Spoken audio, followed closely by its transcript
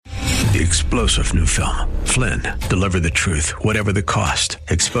The explosive new film, Flynn, deliver the truth, whatever the cost,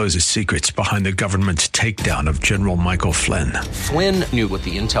 exposes secrets behind the government's takedown of General Michael Flynn. Flynn knew what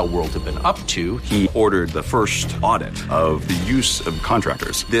the intel world had been up to. He ordered the first audit of the use of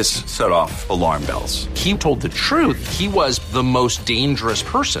contractors. This set off alarm bells. He told the truth. He was the most dangerous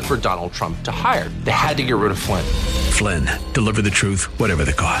person for Donald Trump to hire. They had to get rid of Flynn. Flynn, deliver the truth, whatever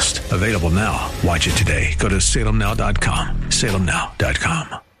the cost. Available now. Watch it today. Go to salemnow.com.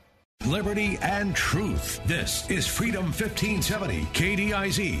 salemnow.com. Liberty and truth. This is Freedom 1570,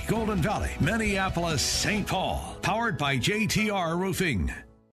 KDIZ, Golden Valley, Minneapolis, St. Paul. Powered by JTR Roofing.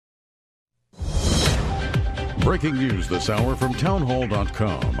 Breaking news this hour from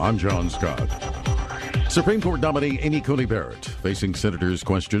townhall.com. I'm John Scott. Supreme Court nominee Amy Coney Barrett facing senators'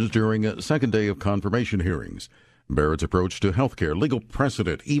 questions during a second day of confirmation hearings. Barrett's approach to health care, legal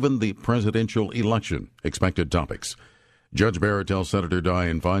precedent, even the presidential election, expected topics. Judge Barrett tells Senator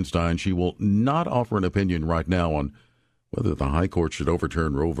Dianne Feinstein she will not offer an opinion right now on whether the High Court should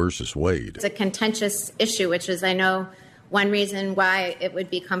overturn Roe v. Wade. It's a contentious issue, which is, I know, one reason why it would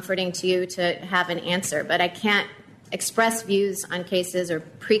be comforting to you to have an answer. But I can't express views on cases or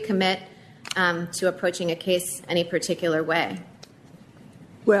pre-commit to approaching a case any particular way.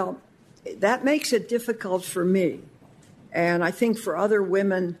 Well, that makes it difficult for me, and I think for other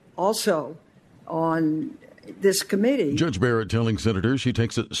women also on this committee. Judge Barrett telling senators she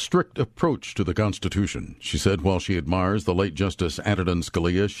takes a strict approach to the Constitution. She said while she admires the late Justice Antonin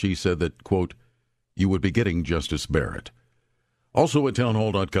Scalia, she said that, quote, you would be getting Justice Barrett. Also at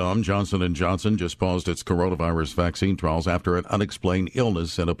townhall.com, Johnson & Johnson just paused its coronavirus vaccine trials after an unexplained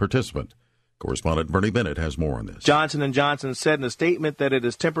illness in a participant. Correspondent Bernie Bennett has more on this. Johnson & Johnson said in a statement that it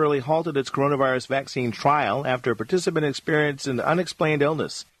has temporarily halted its coronavirus vaccine trial after a participant experienced an unexplained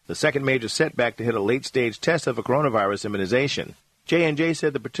illness, the second major setback to hit a late-stage test of a coronavirus immunization. J&J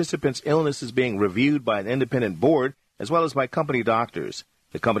said the participant's illness is being reviewed by an independent board as well as by company doctors.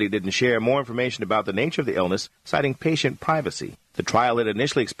 The company didn't share more information about the nature of the illness, citing patient privacy. The trial had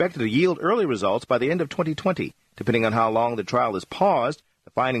initially expected to yield early results by the end of 2020. Depending on how long the trial is paused,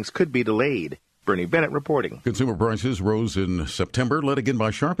 the findings could be delayed. Bernie Bennett reporting. Consumer prices rose in September, led again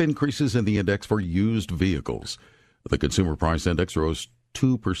by sharp increases in the index for used vehicles. The Consumer Price Index rose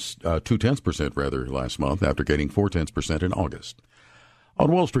 0.2% last month after gaining 0.4% in August.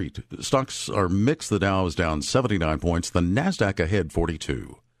 On Wall Street, stocks are mixed. The Dow is down 79 points. The Nasdaq ahead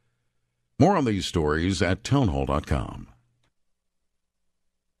 42. More on these stories at townhall.com.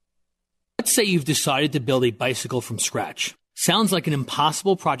 Let's say you've decided to build a bicycle from scratch. Sounds like an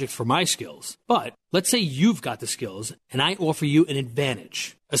impossible project for my skills, but let's say you've got the skills and I offer you an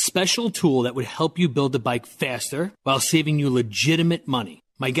advantage, a special tool that would help you build the bike faster while saving you legitimate money.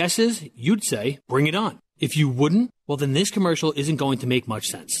 My guess is you'd say, bring it on. If you wouldn't, well, then this commercial isn't going to make much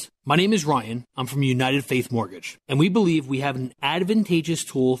sense. My name is Ryan. I'm from United Faith Mortgage, and we believe we have an advantageous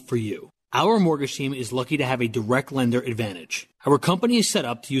tool for you. Our mortgage team is lucky to have a direct lender advantage. Our company is set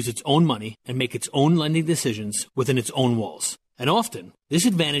up to use its own money and make its own lending decisions within its own walls. And often, this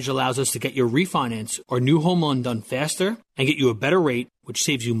advantage allows us to get your refinance or new home loan done faster and get you a better rate, which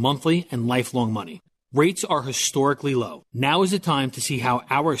saves you monthly and lifelong money. Rates are historically low. Now is the time to see how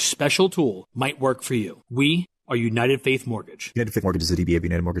our special tool might work for you. We are United Faith Mortgage. United Faith Mortgage is a DBA of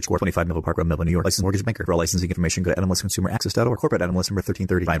United Mortgage Corp. 25 Melville Park Road, Melville, New York. Licensed mortgage banker. For all licensing information, go to NMLSConsumerAccess.org. Corporate NMLS number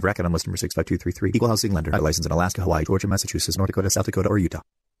 1335. RAC NMLS number 65233. Equal housing lender. Not licensed in Alaska, Hawaii, Georgia, Massachusetts, North Dakota, South Dakota, or Utah.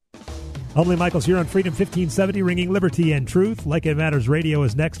 Only Michaels here on Freedom 1570, ringing liberty and truth. Like It Matters Radio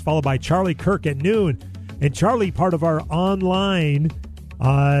is next, followed by Charlie Kirk at noon. And Charlie, part of our online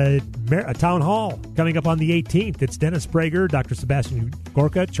town hall coming up on the 18th. It's Dennis Prager, Dr. Sebastian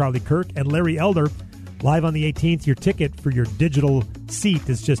Gorka, Charlie Kirk, and Larry Elder. Live on the 18th. Your ticket for your digital seat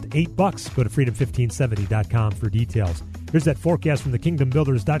is just $8. Go to freedom1570.com for details. Here's that forecast from the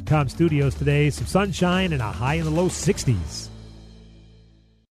kingdombuilders.com studios today. Some sunshine and a high in the low 60s.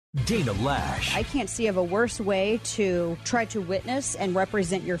 Dana Lash. I can't see of a worse way to try to witness and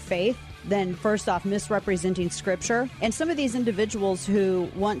represent your faith than, first off, misrepresenting Scripture. And some of these individuals who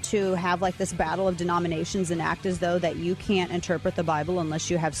want to have like this battle of denominations and act as though that you can't interpret the Bible unless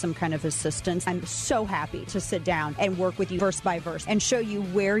you have some kind of assistance. I'm so happy to sit down and work with you verse by verse and show you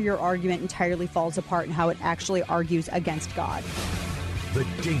where your argument entirely falls apart and how it actually argues against God. The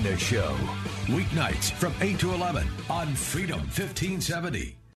Dana Show. Weeknights from 8 to 11 on Freedom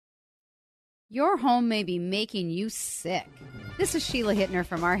 1570. Your home may be making you sick. This is Sheila Hittner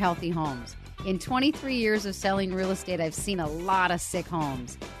from Our Healthy Homes. In 23 years of selling real estate, I've seen a lot of sick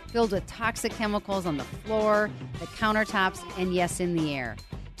homes, filled with toxic chemicals on the floor, the countertops, and yes, in the air.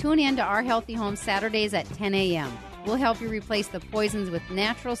 Tune in to Our Healthy Homes Saturdays at 10 a.m. We'll help you replace the poisons with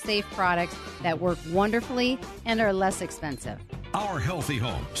natural, safe products that work wonderfully and are less expensive. Our Healthy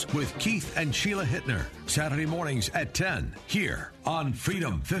Homes with Keith and Sheila Hittner. Saturday mornings at 10 here on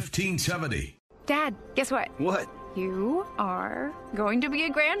Freedom 1570. Dad, guess what? What? You are going to be a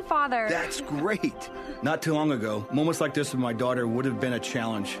grandfather. That's great. Not too long ago, moments like this with my daughter would have been a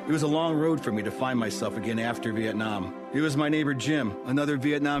challenge. It was a long road for me to find myself again after Vietnam. It was my neighbor Jim, another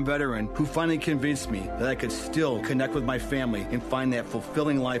Vietnam veteran, who finally convinced me that I could still connect with my family and find that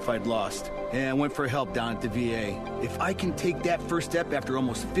fulfilling life I'd lost. And I went for help down at the VA. If I can take that first step after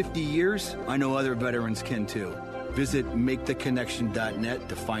almost 50 years, I know other veterans can too. Visit MakeTheConnection.net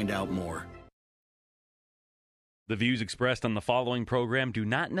to find out more. The views expressed on the following program do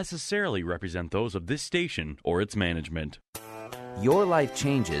not necessarily represent those of this station or its management. Your life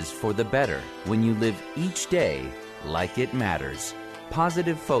changes for the better when you live each day like it matters.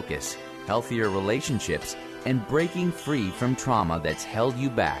 Positive focus, healthier relationships, and breaking free from trauma that's held you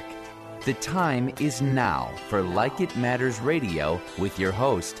back. The time is now for Like It Matters Radio with your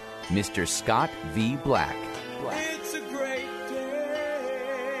host, Mr. Scott V. Black. It's a great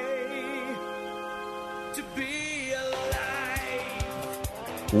day to be.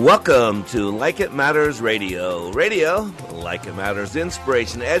 Welcome to Like It Matters Radio. Radio, like it matters,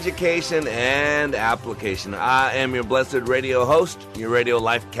 inspiration, education, and application. I am your blessed radio host, your radio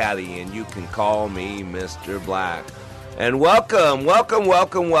life caddy, and you can call me Mr. Black. And welcome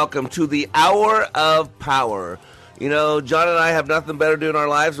to the Hour of Power. You know, John and I have nothing better to do in our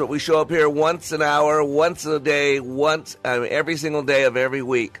lives, but we show up here once an hour, once a day, every single day of every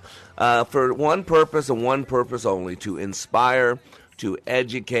week, for one purpose and one purpose only, to inspire, to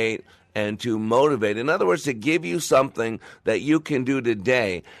educate, and to motivate. In other words, to give you something that you can do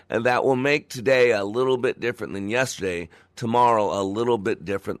today and that will make today a little bit different than yesterday, tomorrow a little bit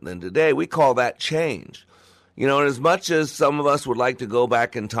different than today. We call that change. You know, and as much as some of us would like to go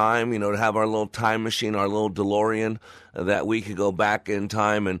back in time, you know, to have our little time machine, our little DeLorean, that we could go back in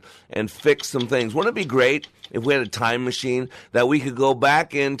time and fix some things. Wouldn't it be great if we had a time machine that we could go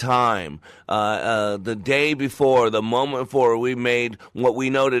back in time the day before, the moment before we made what we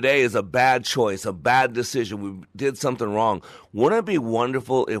know today is a bad choice, a bad decision, we did something wrong. Wouldn't it be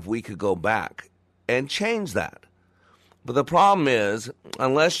wonderful if we could go back and change that? But the problem is,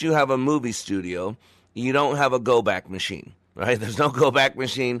 unless you have a movie studio, you don't have a go-back machine, right? There's no go-back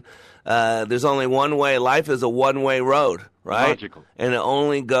machine. There's only one way. Life is a one-way road, right? Logical. And it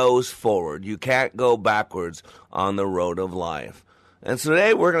only goes forward. You can't go backwards on the road of life. And so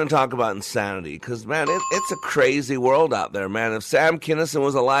today we're going to talk about insanity because, man, it's a crazy world out there, man. If Sam Kinison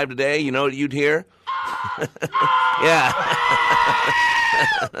was alive today, you know what you'd hear? Yeah.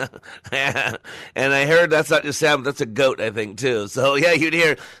 Yeah. And I heard that's not just Sam, that's a goat, I think, too. So, yeah, you'd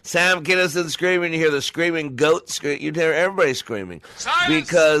hear Sam Kinison screaming, you hear the screaming goat scream, you'd hear everybody screaming. Silence!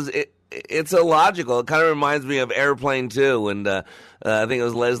 Because it's illogical. It kind of reminds me of Airplane 2, and I think it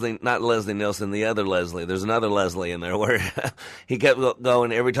was not Leslie Nielsen, the other Leslie. There's another Leslie in there where he kept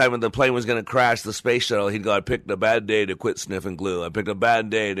going every time the plane was going to crash, the space shuttle, he'd go, I picked a bad day to quit sniffing glue. I picked a bad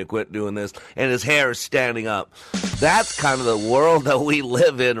day to quit doing this. And his hair is standing up. That's kind of the world that we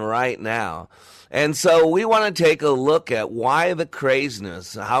live in right now. And so we want to take a look at why the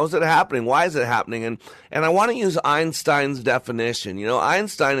craziness. How is it happening? Why is it happening? And I want to use Einstein's definition. You know,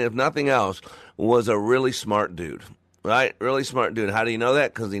 Einstein, if nothing else, was a really smart dude. Right? Really smart dude. How do you know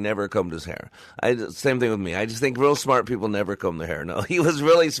that? Because he never combed his hair. Same thing with me. I just think real smart people never comb their hair. No, he was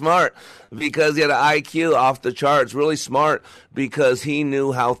really smart because he had an IQ off the charts. Really smart because he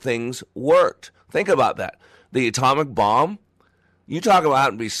knew how things worked. Think about that. The atomic bomb. You talk about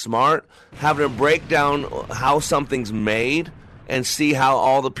having to be smart, having to break down how something's made and see how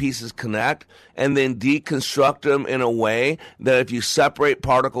all the pieces connect, and then deconstruct them in a way that if you separate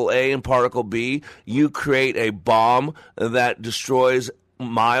particle A and particle B, you create a bomb that destroys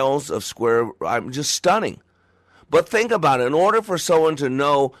miles of square. Just stunning. But think about it. In order for someone to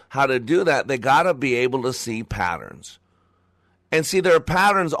know how to do that, they got to be able to see patterns. And see, there are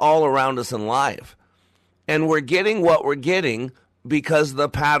patterns all around us in life. And we're getting what we're getting because of the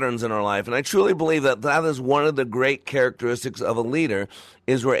patterns in our life. And I truly believe that that is one of the great characteristics of a leader,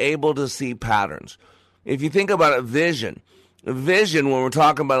 is we're able to see patterns. If you think about it, vision, when we're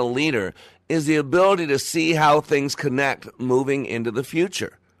talking about a leader, is the ability to see how things connect moving into the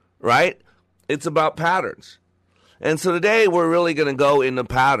future, right? It's about patterns. And so today we're really going to go into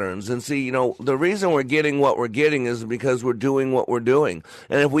patterns and see, you know, the reason we're getting what we're getting is because we're doing what we're doing.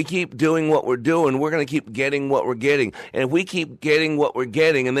 And if we keep doing what we're doing, we're going to keep getting what we're getting. And if we keep getting what we're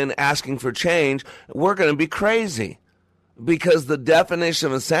getting and then asking for change, we're going to be crazy. Because the definition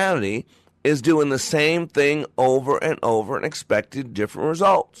of insanity is doing the same thing over and over and expecting different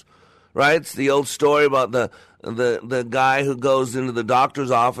results, right? It's the old story about the guy who goes into the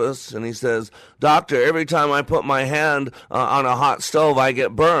doctor's office and he says, "Doctor, every time I put my hand on a hot stove, I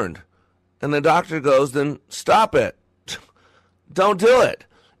get burned." And the doctor goes, "Then stop it. Don't do it.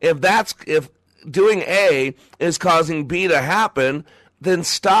 If doing A is causing B to happen, then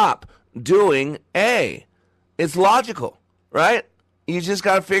stop doing A." It's logical, right? You just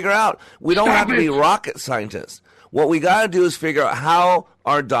got to figure out. We don't have to be rocket scientists. What we got to do is figure out how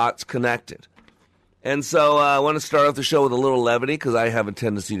our dots connected. And so I want to start off the show with a little levity because I have a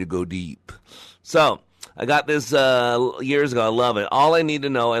tendency to go deep. So I got this years ago. I love it. All I Need to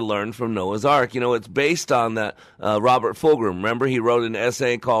Know I Learned from Noah's Ark. You know, it's based on that Robert Fulghum. Remember, he wrote an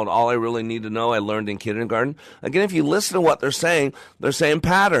essay called All I Really Need to Know I Learned in Kindergarten. Again, if you listen to what they're saying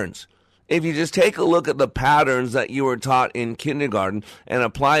patterns. If you just take a look at the patterns that you were taught in kindergarten and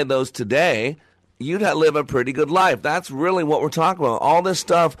apply those today, you'd live a pretty good life. That's really what we're talking about. All this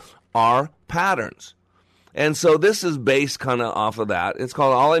stuff are patterns. And so this is based kind of off of that. It's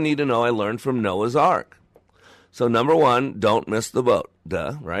called All I Need to Know I Learned from Noah's Ark. So number 1, don't miss the boat.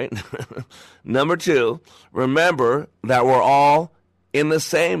 Duh, right? Number 2, remember that we're all in the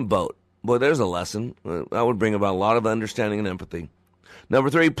same boat. Boy, there's a lesson. That would bring about a lot of understanding and empathy. Number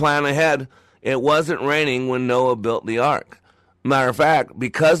 3, plan ahead. It wasn't raining when Noah built the ark. Matter of fact,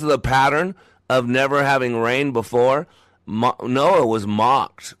 because of the pattern of never having rain before, Noah was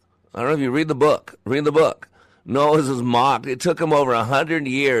mocked. I don't know if you read the book. Read the book. Noah was mocked. It took him over 100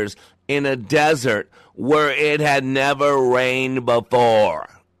 years in a desert where it had never rained before.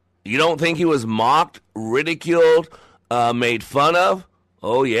 You don't think he was mocked, ridiculed, made fun of?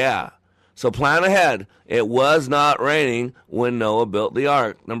 Oh, yeah. So plan ahead. It was not raining when Noah built the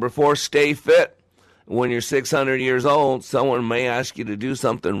ark. Number 4, stay fit. When you're 600 years old, someone may ask you to do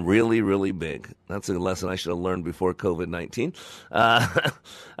something really, really big. That's a lesson I should have learned before COVID-19.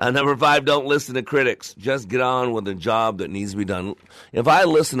 Number 5, don't listen to critics. Just get on with the job that needs to be done. If I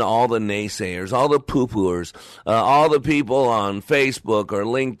listen to all the naysayers, all the poo-pooers, all the people on Facebook or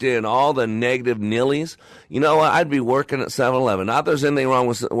LinkedIn, all the negative nillies, you know what? I'd be working at 7-Eleven. Not that there's anything wrong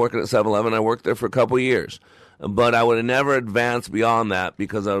with working at 7-Eleven. I worked there for a couple of years. But I would have never advanced beyond that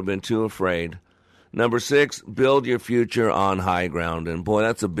because I would have been too afraid. Number 6, build your future on high ground. And boy,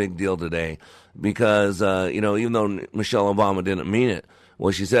 that's a big deal today because, even though Michelle Obama didn't mean it,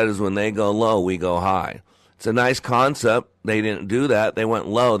 what she said is when they go low, we go high. It's a nice concept. They didn't do that. They went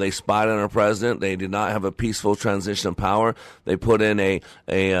low. They spied on our president. They did not have a peaceful transition of power. They put in a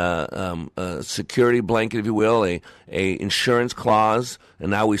security blanket, if you will, a insurance clause.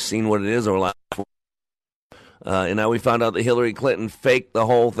 And now we've seen what it is over the last and now we found out that Hillary Clinton faked the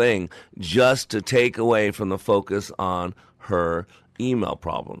whole thing just to take away from the focus on her email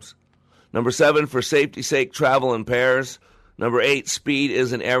problems. Number 7, for safety's sake, travel in pairs. Number 8, speed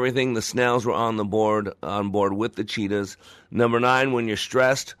isn't everything. The snails were on board with the cheetahs. Number 9, when you're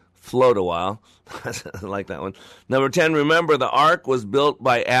stressed, float a while. I like that one. Number 10, remember the ark was built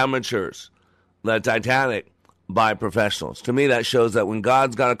by amateurs. The Titanic by professionals. To me, that shows that when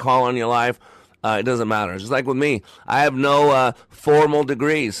God's got a call on your life, it doesn't matter. It's just like with me. I have no formal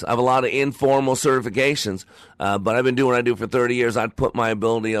degrees. I have a lot of informal certifications. But I've been doing what I do for 30 years. I'd put my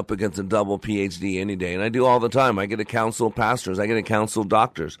ability up against a double PhD any day. And I do all the time. I get to counsel pastors. I get to counsel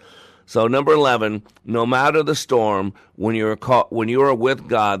doctors. So number 11, no matter the storm, when you are with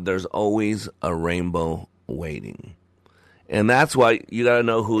God, there's always a rainbow waiting. And that's why you got to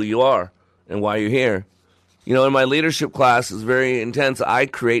know who you are and why you're here. You know, in my leadership class, it's very intense. I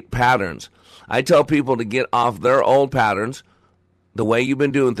create patterns. I tell people to get off their old patterns, the way you've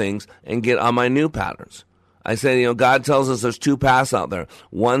been doing things, and get on my new patterns. I say, God tells us there's 2 paths out there.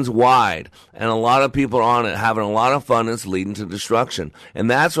 One's wide, and a lot of people are on it, having a lot of fun. It's leading to destruction.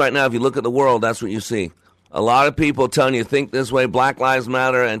 And that's right now, if you look at the world, that's what you see. A lot of people telling you, think this way, Black Lives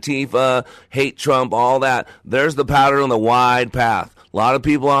Matter, Antifa, hate Trump, all that. There's the pattern on the wide path. A lot of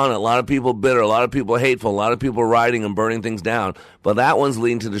people on it, a lot of people bitter, a lot of people hateful, a lot of people rioting and burning things down. But that one's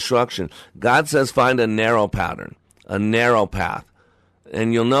leading to destruction. God says find a narrow pattern, a narrow path.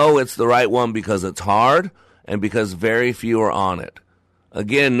 And you'll know it's the right one because it's hard and because very few are on it.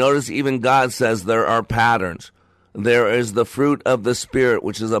 Again, notice even God says there are patterns. There is the fruit of the Spirit,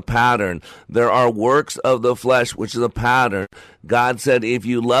 which is a pattern. There are works of the flesh, which is a pattern. God said, if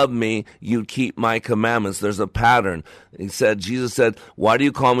you love me, you keep my commandments. There's a pattern. Jesus said, why do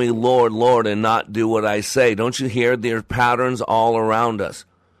you call me Lord, Lord, and not do what I say? Don't you hear? There are patterns all around us.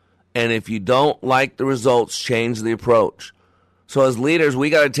 And if you don't like the results, change the approach. So as leaders, we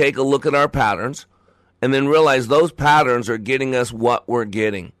got to take a look at our patterns and then realize those patterns are getting us what we're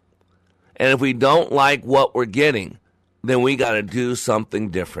getting. And if we don't like what we're getting, then we got to do something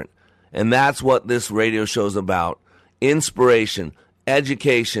different. And that's what this radio show is about. Inspiration,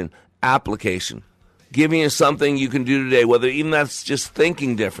 education, application. Giving you something you can do today, whether even that's just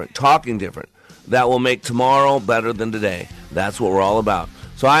thinking different, talking different, that will make tomorrow better than today. That's what we're all about.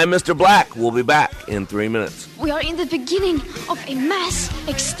 So I'm Mr. Black. We'll be back in 3 minutes. We are in the beginning of a mass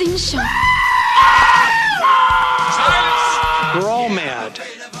extinction. Silence! We're all mad.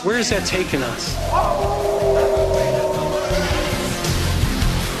 Where is that taking us?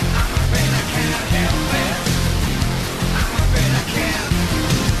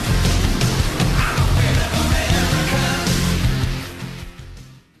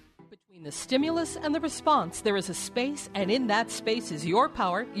 The stimulus and the response, there is a space, and in that space is your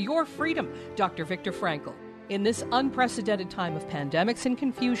power, your freedom. Dr. Viktor Frankl. In this unprecedented time of pandemics and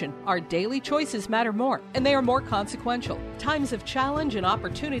confusion, our daily choices matter more, and they are more consequential. Times of challenge and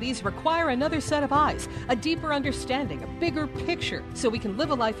opportunities require another set of eyes, a deeper understanding, a bigger picture, so we can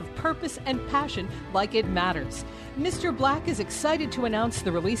live a life of purpose and passion like it matters. Mr. Black is excited to announce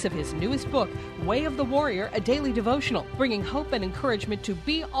the release of his newest book, Way of the Warrior, a daily devotional, bringing hope and encouragement to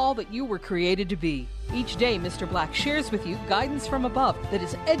be all that you were created to be. Each day, Mr. Black shares with you guidance from above that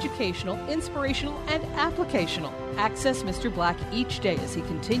is educational, inspirational, and applicational. Access Mr. Black each day as he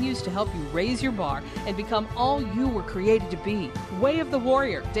continues to help you raise your bar and become all you were created to be. Way of the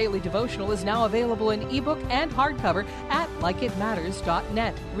Warrior Daily Devotional is now available in ebook and hardcover at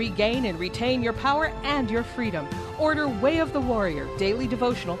likeitmatters.net. Regain and retain your power and your freedom. Order Way of the Warrior Daily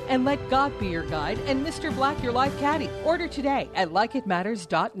Devotional and let God be your guide and Mr. Black your life caddy. Order today at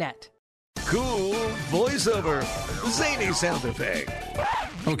likeitmatters.net. Cool voiceover, zany sound effect.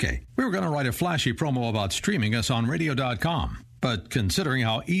 Okay, we were going to write a flashy promo about streaming us on radio.com. But considering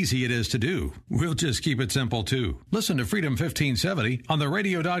how easy it is to do, we'll just keep it simple too. Listen to Freedom 1570 on the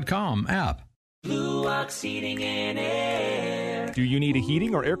radio.com app. Blue Ox Heating and Air. Do you need a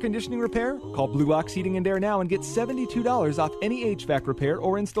heating or air conditioning repair? Call Blue Ox Heating and Air now and get $72 off any HVAC repair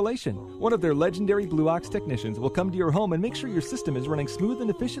or installation. One of their legendary Blue Ox technicians will come to your home and make sure your system is running smooth and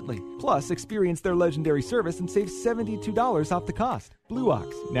efficiently. Plus, experience their legendary service and save $72 off the cost. Blue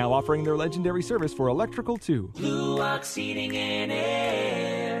Ox, now offering their legendary service for electrical too. Blue Ox Heating and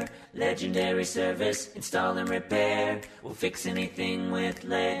Air. Legendary service, install and repair. We'll fix anything with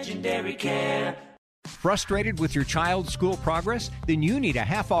legendary care. Frustrated with your child's school progress? Then you need a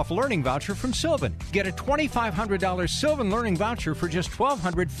half-off learning voucher from Sylvan. Get a $2,500 Sylvan Learning Voucher for just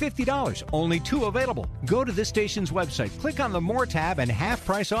 $1,250. Only 2 available. Go to this station's website, click on the More tab and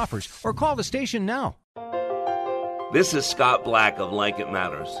half-price offers, or call the station now. This is Scott Black of Like It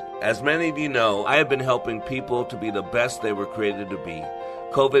Matters. As many of you know, I have been helping people to be the best they were created to be.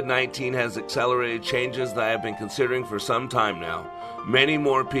 COVID-19 has accelerated changes that I have been considering for some time now. Many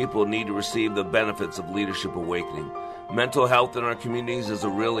more people need to receive the benefits of Leadership Awakening. Mental health in our communities is a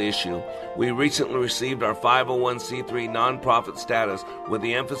real issue. We recently received our 501c3 nonprofit status with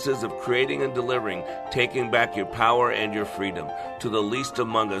the emphasis of creating and delivering, taking back your power and your freedom to the least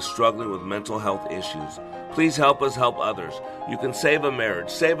among us struggling with mental health issues. Please help us help others. You can save a marriage,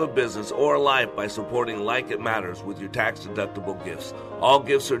 save a business, or a life by supporting Like It Matters with your tax-deductible gifts. All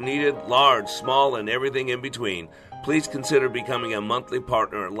gifts are needed, large, small, and everything in between. Please consider becoming a monthly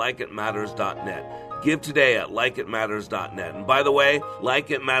partner at likeitmatters.net. Give today at likeitmatters.net. And by the way,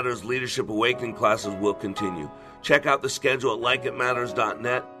 Like It Matters Leadership Awakening classes will continue. Check out the schedule at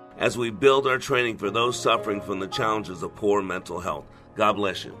likeitmatters.net as we build our training for those suffering from the challenges of poor mental health. God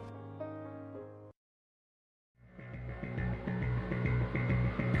bless you.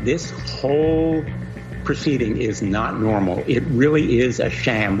 This whole proceeding is not normal. It really is a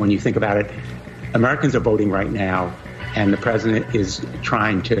sham when you think about it. Americans are voting right now, and the president is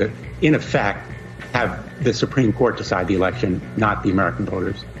trying to, in effect, have the Supreme Court decide the election, not the American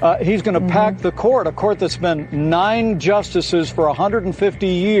voters. He's going to pack the court, a court that's been 9 justices for 150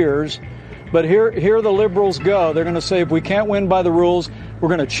 years. But here the liberals go. They're going to say, if we can't win by the rules, we're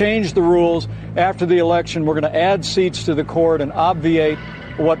going to change the rules after the election. We're going to add seats to the court and obviate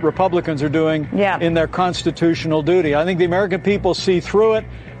what Republicans are doing in their constitutional duty. I think the American people see through it.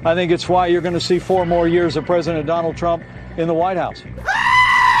 I think it's why you're going to see 4 more years of President Donald Trump in the White House.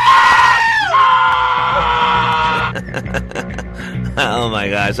 Oh my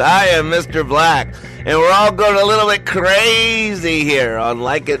gosh, I am Mr. Black, and we're all going a little bit crazy here on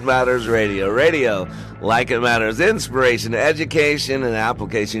Like It Matters Radio. Radio, Like It Matters, inspiration, education, and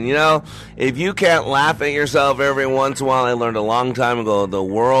application. You know, if you can't laugh at yourself every once in a while, I learned a long time ago, the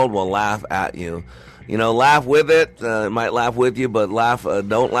world will laugh at you. laugh with it. It might laugh with you, but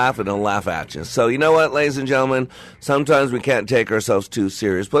don't laugh and don't laugh at you. So you know what, ladies and gentlemen, sometimes we can't take ourselves too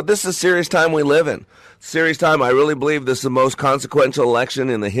serious. But this is a serious time we live in. Serious time. I really believe this is the most consequential election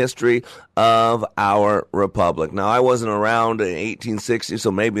in the history of our republic. Now, I wasn't around in 1860,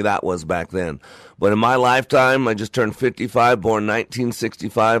 so maybe that was back then. But in my lifetime, I just turned 55, born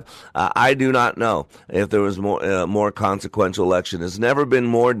 1965. I do not know if there was more consequential election. It's never been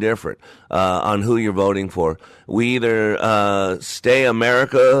more different on who you're voting for. We either stay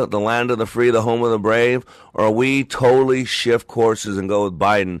America, the land of the free, the home of the brave, or we totally shift courses and go with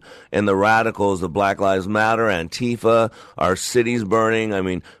Biden and the radicals, the Black Lives Matter, Antifa, our cities burning. I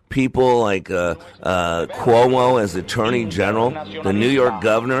mean, people like Cuomo as Attorney General, the New York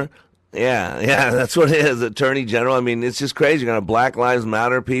governor. Yeah, that's what it is, Attorney General. I mean, it's just crazy. You're going to have Black Lives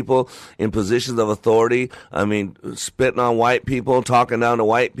Matter people in positions of authority. I mean, spitting on white people, talking down to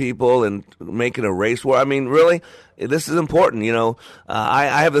white people, and making a race war. I mean, really, this is important.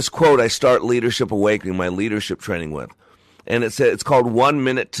 I have this quote I start Leadership Awakening, my leadership training with. And it's called 1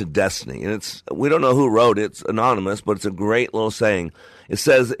 Minute to Destiny. And we don't know who wrote it. It's anonymous, but it's a great little saying. It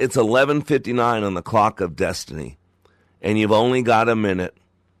says, it's 11:59 on the clock of destiny, and you've only got a minute.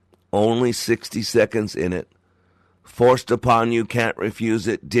 Only 60 seconds in it. Forced upon you, can't refuse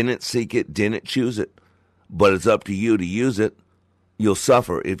it. Didn't seek it, didn't choose it. But it's up to you to use it. You'll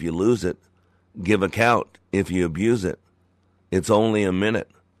suffer if you lose it. Give account if you abuse it. It's only a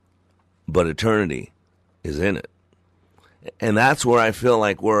minute, but eternity is in it. And that's where I feel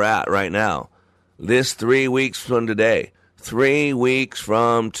like we're at right now. This 3 weeks from today, 3 weeks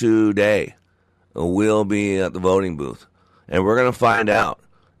from today, we'll be at the voting booth. And we're going to find out.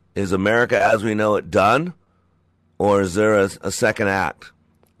 Is America as we know it done, or is there a second act?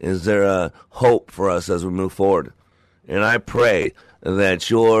 Is there a hope for us as we move forward? And I pray that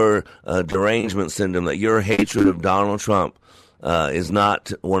your derangement syndrome, that your hatred of Donald Trump is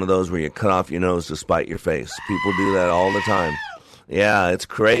not one of those where you cut off your nose to spite your face. People do that all the time. Yeah, it's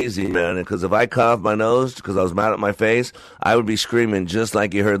crazy, man, because if I cut off my nose because I was mad at my face, I would be screaming just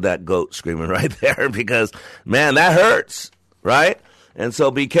like you heard that goat screaming right there because, man, that hurts, right? And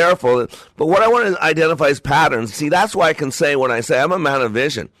so be careful. But what I want to identify is patterns. See, that's why I can say when I say I'm a man of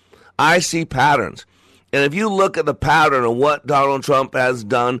vision, I see patterns. And if you look at the pattern of what Donald Trump has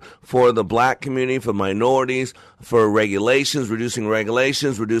done for the black community, for minorities, for regulations,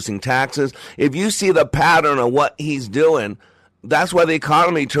 reducing taxes, if you see the pattern of what he's doing, that's why the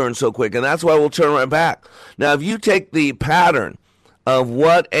economy turns so quick, and that's why we'll turn right back. Now, if you take the pattern of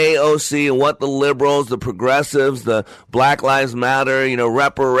what AOC and what the liberals, the progressives, the Black Lives Matter,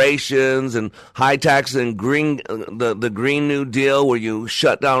 reparations and high taxes and the Green New Deal where you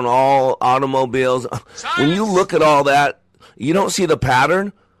shut down all automobiles. When you look at all that, you don't see the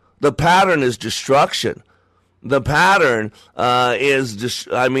pattern. The pattern is destruction. The pattern is just,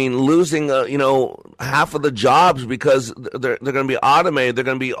 losing, half of the jobs because they're going to be automated. They're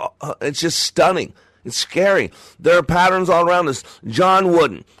going to be, it's just stunning. It's scary. There are patterns all around us. John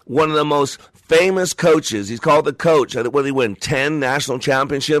Wooden, one of the most famous coaches. He's called the coach. What did he win? 10 national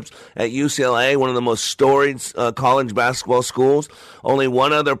championships at UCLA, one of the most storied college basketball schools. Only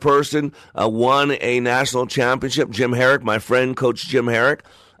one other person won a national championship. Jim Herrick, my friend, Coach Jim Herrick.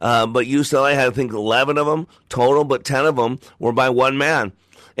 But UCLA had, I think, 11 of them total, but 10 of them were by one man.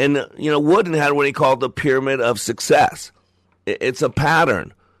 And, Wooden had what he called the pyramid of success. It's a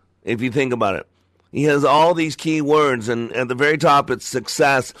pattern, if you think about it. He has all these key words, and at the very top, it's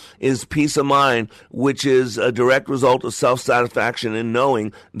success is peace of mind, which is a direct result of self-satisfaction in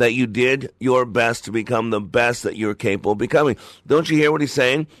knowing that you did your best to become the best that you're capable of becoming. Don't you hear what he's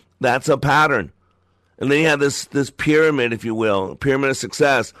saying? That's a pattern. And then you have this pyramid, if you will, pyramid of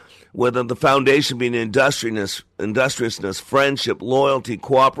success, with the foundation being industriousness, friendship, loyalty,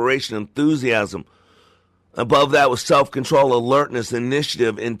 cooperation, enthusiasm. Above that was self-control, alertness,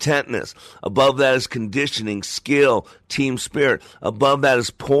 initiative, intentness. Above that is conditioning, skill, team spirit. Above that is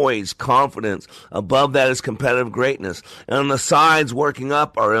poise, confidence. Above that is competitive greatness. And on the sides, working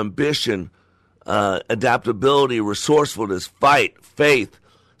up, are ambition, adaptability, resourcefulness, fight, faith,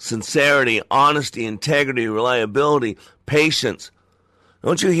 sincerity, honesty, integrity, reliability, patience.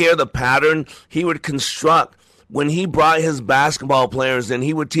 Don't you hear the pattern he would construct? When he brought his basketball players in,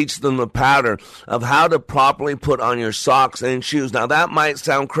 he would teach them the pattern of how to properly put on your socks and shoes. Now, that might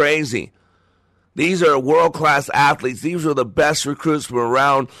sound crazy. These are world-class athletes. These are the best recruits from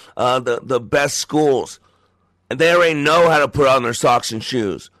around the best schools. And they already know how to put on their socks and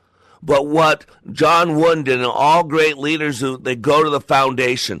shoes. But what John Wooden did, and all great leaders do, they go to the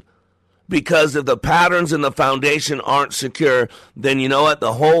foundation. Because if the patterns in the foundation aren't secure, then you know what?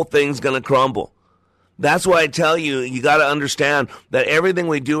 The whole thing's going to crumble. That's why I tell you, you got to understand that everything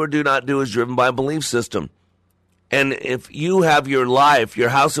we do or do not do is driven by a belief system. And if you have your life, your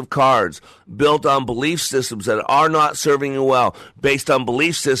house of cards, built on belief systems that are not serving you well, based on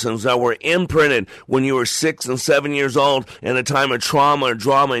belief systems that were imprinted when you were 6 and 7 years old in a time of trauma or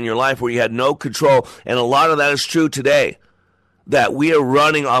drama in your life where you had no control, and a lot of that is true today, that we are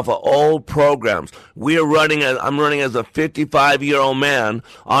running off of old programs. I'm running as a 55-year-old man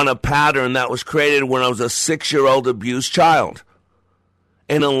on a pattern that was created when I was a 6-year-old abused child.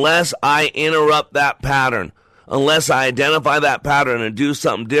 And unless I interrupt that pattern, unless I identify that pattern and do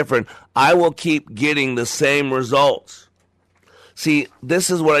something different, I will keep getting the same results. See, this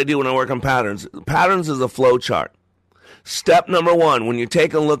is what I do when I work on patterns. Patterns is a flow chart. Step number 1, when you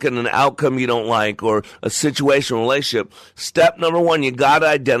take a look at an outcome you don't like or a situation, relationship, step number 1, you got to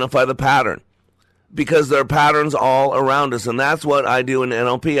identify the pattern, because there are patterns all around us, and that's what I do in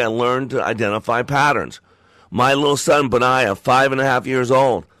NLP. I learn to identify patterns. My little son, Benaiah, 5.5 years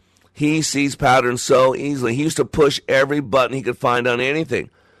old, he sees patterns so easily. He used to push every button he could find on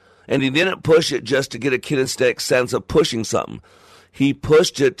anything. And he didn't push it just to get a kinesthetic sense of pushing something. He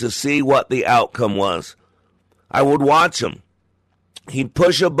pushed it to see what the outcome was. I would watch him. He'd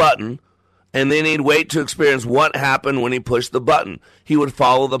push a button, and then he'd wait to experience what happened when he pushed the button. He would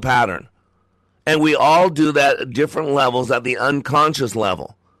follow the pattern. And we all do that at different levels, at the unconscious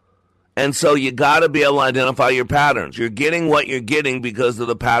level. And so you got to be able to identify your patterns. You're getting what you're getting because of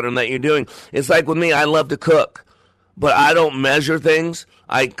the pattern that you're doing. It's like with me, I love to cook, but I don't measure things.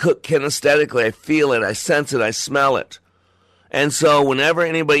 I cook kinesthetically. I feel it. I sense it. I smell it. And so whenever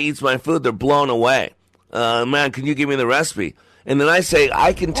anybody eats my food, they're blown away. Man, can you give me the recipe? And then I say,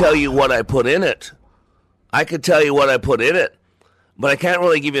 I can tell you what I put in it. I can tell you what I put in it. But I can't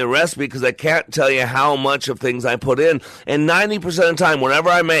really give you a recipe because I can't tell you how much of things I put in. And 90% of the time, whatever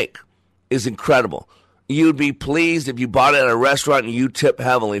I make is incredible. You'd be pleased if you bought it at a restaurant and you tip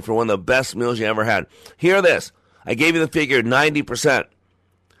heavily for one of the best meals you ever had. Hear this. I gave you the figure 90%.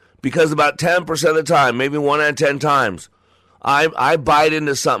 Because about 10% of the time, maybe 1 out of 10 times, I bite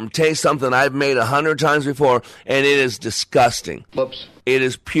into something, taste something I've made 100 times before, and it is disgusting. Oops. It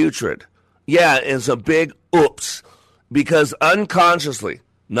is putrid. Yeah, it's a big oops. Because unconsciously,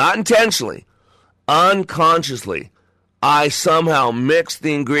 not intentionally, unconsciously, I somehow mix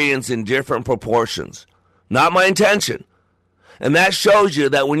the ingredients in different proportions. Not my intention. And that shows you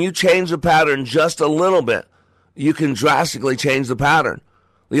that when you change the pattern just a little bit, you can drastically change the pattern.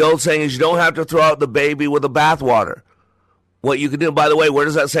 The old saying is you don't have to throw out the baby with the bathwater. What you can do, by the way, where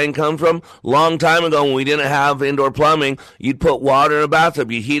does that saying come from? Long time ago when we didn't have indoor plumbing, you'd put water in a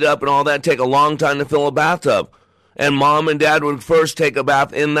bathtub, you heat up and all that, take a long time to fill a bathtub. And mom and dad would first take a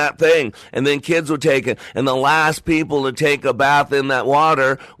bath in that thing, and then kids would take it. And the last people to take a bath in that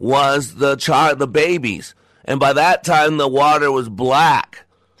water was the babies. And by that time, the water was black.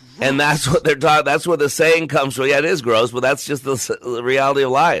 And that's what they're talking. That's where the saying comes from. Yeah, it is gross, but that's just the reality of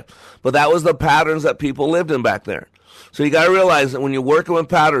life. But that was the patterns that people lived in back there. So you got to realize that when you're working with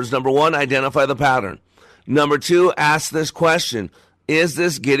patterns, number 1, identify the pattern. Number 2, ask this question: is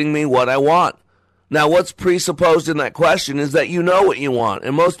this getting me what I want? Now, what's presupposed in that question is that you know what you want,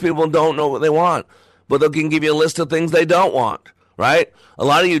 and most people don't know what they want, but they can give you a list of things they don't want, right? A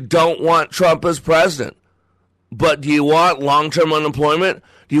lot of you don't want Trump as president, but do you want long-term unemployment?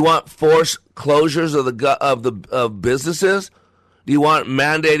 Do you want forced closures of businesses? Do you want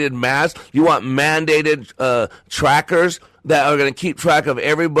mandated masks? Do you want mandated trackers that are going to keep track of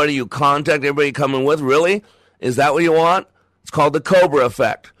everybody you contact, everybody you come in with? Really? Is that what you want? It's called the Cobra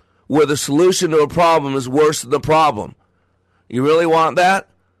effect, where the solution to a problem is worse than the problem. You really want that?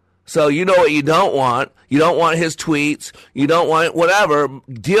 So you know what you don't want. You don't want his tweets. You don't want whatever.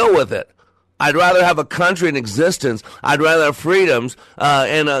 Deal with it. I'd rather have a country in existence. I'd rather have freedoms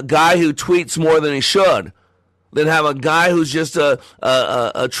and a guy who tweets more than he should than have a guy who's just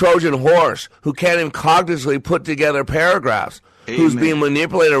a Trojan horse who can't even cognitively put together paragraphs, who's being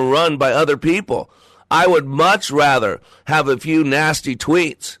manipulated and run by other people. I would much rather have a few nasty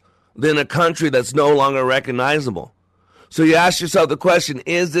tweets than a country that's no longer recognizable. So you ask yourself the question,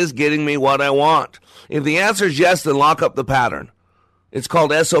 is this getting me what I want? If the answer is yes, then lock up the pattern. It's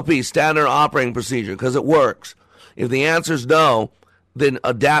called SOP, Standard Operating Procedure, because it works. If the answer is no, then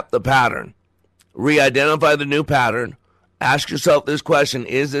adapt the pattern. Re-identify the new pattern. Ask yourself this question,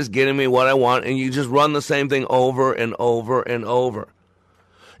 is this getting me what I want? And you just run the same thing over and over and over.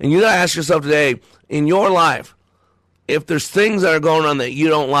 And you got to ask yourself today, in your life, if there's things that are going on that you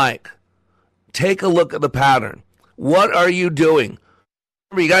don't like, take a look at the pattern. What are you doing?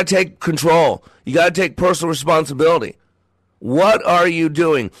 Remember, you got to take control. You got to take personal responsibility. What are you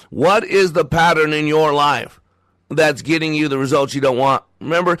doing? What is the pattern in your life that's getting you the results you don't want?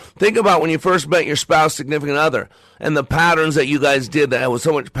 Remember, think about when you first met your spouse, significant other, and the patterns that you guys did that with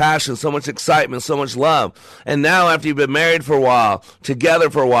so much passion, so much excitement, so much love. And now after you've been married for a while, together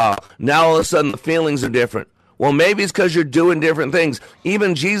for a while, now all of a sudden the feelings are different. Well, maybe it's because you're doing different things.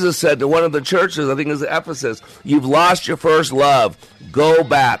 Even Jesus said to one of the churches, I think it was Ephesus, you've lost your first love. Go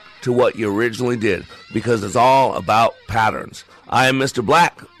back to what you originally did, because it's all about patterns. I am Mr.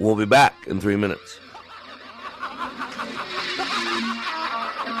 Black. We'll be back in 3 minutes.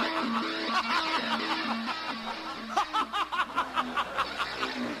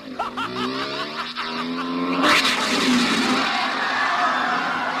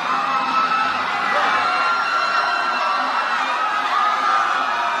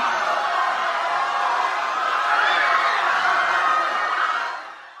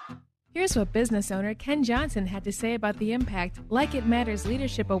 Here's what business owner Ken Johnson had to say about the impact Like It Matters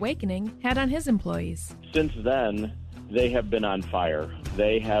Leadership Awakening had on his employees. Since then, they have been on fire.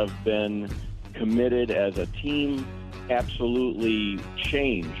 They have been committed as a team, absolutely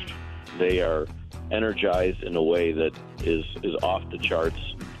changed. They are energized in a way that is off the charts,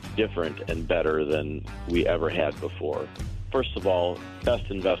 different and better than we ever had before. First of all, best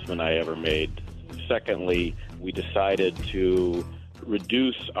investment I ever made. Secondly, we decided to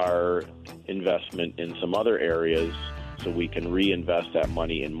reduce our investment in some other areas so we can reinvest that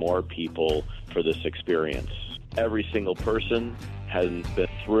money in more people for this experience. Every single person has been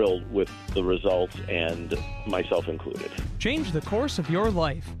thrilled with the results, and myself included. Change the course of your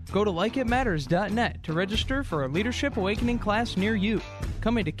life. Go to likeitmatters.net to register for a Leadership Awakening class near you.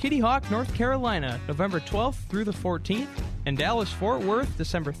 Coming to Kitty Hawk, North Carolina, November 12th through the 14th, and Dallas-Fort Worth,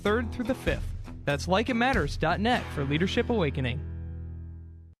 December 3rd through the 5th. That's likeitmatters.net for Leadership Awakening.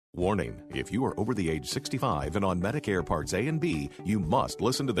 Warning, if you are over the age 65 and on Medicare Parts A and B, you must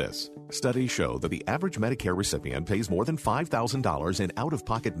listen to this. Studies show that the average Medicare recipient pays more than $5,000 in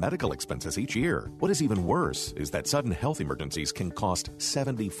out-of-pocket medical expenses each year. What is even worse is that sudden health emergencies can cost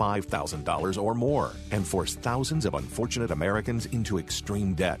 $75,000 or more and force thousands of unfortunate Americans into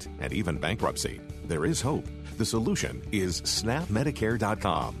extreme debt and even bankruptcy. There is hope. The solution is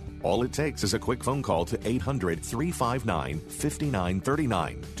SnapMedicare.com. All it takes is a quick phone call to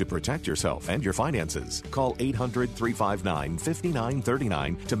 800-359-5939 to protect yourself and your finances. Call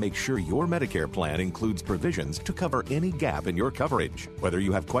 800-359-5939 to make sure your Medicare plan includes provisions to cover any gap in your coverage. Whether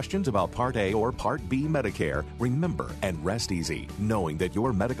you have questions about Part A or Part B Medicare, remember and rest easy knowing that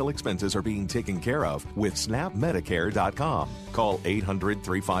your medical expenses are being taken care of with SnapMedicare.com. Call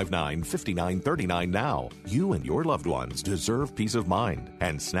 800-359-5939 now. You and your loved ones deserve peace of mind,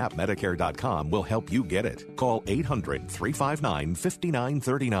 and SnapMedicare.com will help you get it. Call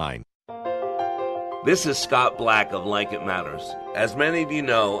 800-359-5939. This is Scott Black of Like It Matters. As many of you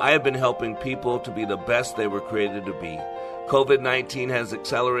know, I have been helping people to be the best they were created to be. COVID-19 has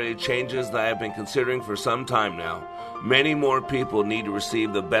accelerated changes that I have been considering for some time now. Many more people need to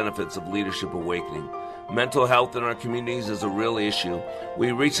receive the benefits of Leadership Awakening. Mental health in our communities is a real issue.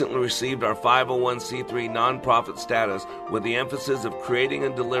 We recently received our 501c3 nonprofit status with the emphasis of creating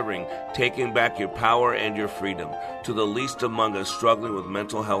and delivering, taking back your power and your freedom to the least among us struggling with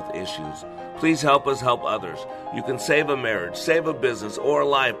mental health issues. Please help us help others. You can save a marriage, save a business, or a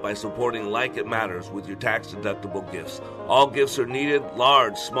life by supporting Like It Matters with your tax-deductible gifts. All gifts are needed,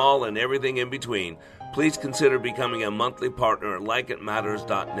 large, small, and everything in between. Please consider becoming a monthly partner at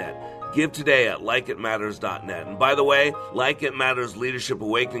likeitmatters.net. Give today at likeitmatters.net. And by the way, Like It Matters Leadership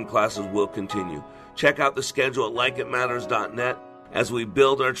Awakening classes will continue. Check out the schedule at likeitmatters.net as we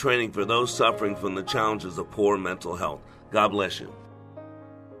build our training for those suffering from the challenges of poor mental health. God bless you.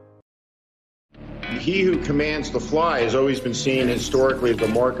 He who commands the fly has always been seen historically as the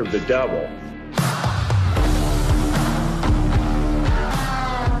mark of the devil.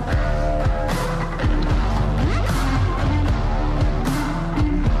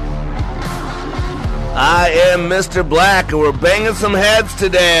 I am Mr. Black, and we're banging some heads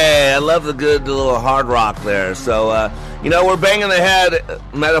today. I love the good little hard rock there. So, we're banging the head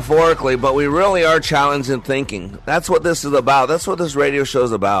metaphorically, but we really are challenging thinking. That's what this is about. That's what this radio show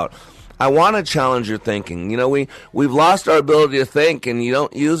is about. I want to challenge your thinking. We've lost our ability to think, and you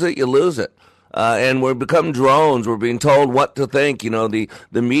don't use it, you lose it. And we've become drones. We're being told what to think. The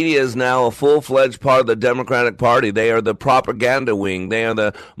media is now a full-fledged part of the Democratic Party. They are the propaganda wing. They are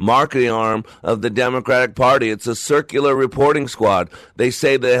the marketing arm of the Democratic Party. It's a circular reporting squad. They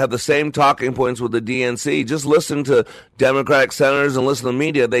say they have the same talking points with the DNC. Just listen to Democratic senators and listen to the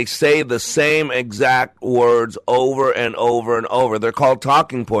media. They say the same exact words over and over and over. They're called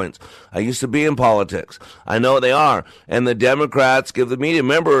talking points. I used to be in politics. I know they are. And the Democrats give the media.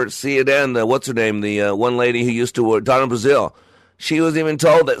 Remember CNN, what's her name, the one lady who used to work, Donna Brazile. She was even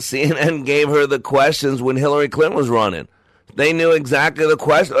told that CNN gave her the questions when Hillary Clinton was running. They knew exactly the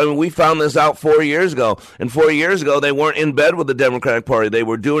question. I mean, we found this out 4 years ago. And 4 years ago, they weren't in bed with the Democratic Party. They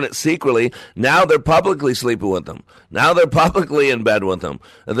were doing it secretly. Now they're publicly sleeping with them. Now they're publicly in bed with them.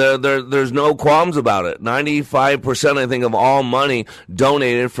 There's no qualms about it. 95%, I think, of all money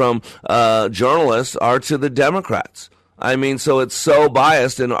donated from journalists are to the Democrats. I mean, so it's so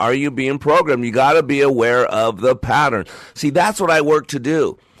biased. And are you being programmed? You got to be aware of the pattern. See, that's what I work to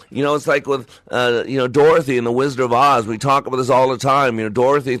do. You know, it's like with, Dorothy and the Wizard of Oz. We talk about this all the time. You know,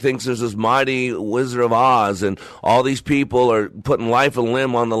 Dorothy thinks there's this mighty Wizard of Oz, and all these people are putting life and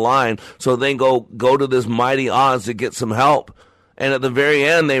limb on the line, so they go to this mighty Oz to get some help. And at the very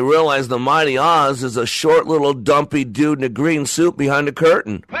end, they realize the mighty Oz is a short little dumpy dude in a green suit behind a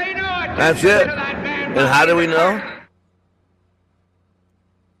curtain. That's it. And how do we know?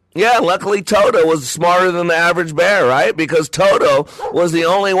 Yeah, luckily Toto was smarter than the average bear, right? Because Toto was the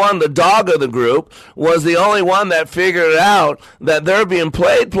only one, the dog of the group, was the only one that figured out that they're being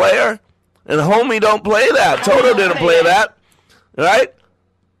played, player. And homie don't play that. Toto didn't play that, right?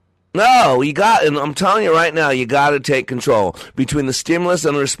 No, and I'm telling you right now, you got to take control. Between the stimulus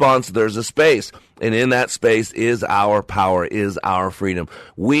and the response, there's a space. And in that space is our power, is our freedom.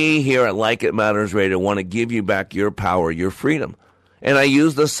 We here at Like It Matters Radio want to give you back your power, your freedom. And I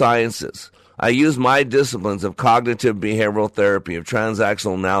use the sciences. I use my disciplines of cognitive behavioral therapy, of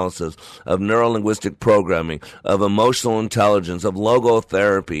transactional analysis, of neuro-linguistic programming, of emotional intelligence, of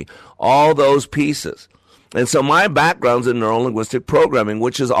logotherapy, all those pieces. And so my background's in neuro-linguistic programming,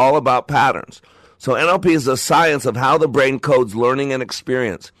 which is all about patterns. So NLP is the science of how the brain codes learning and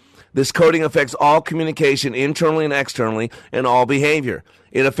experience. This coding affects all communication internally and externally and all behavior.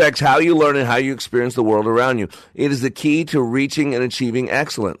 It affects how you learn and how you experience the world around you. It is the key to reaching and achieving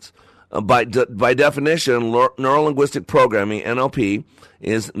excellence. By definition, neuro-linguistic programming, NLP,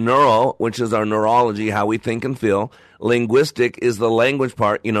 is neuro, which is our neurology, how we think and feel. Linguistic is the language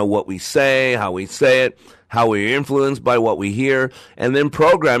part, what we say, how we say it, how we're influenced by what we hear. And then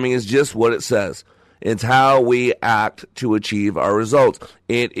programming is just what it says. It's how we act to achieve our results.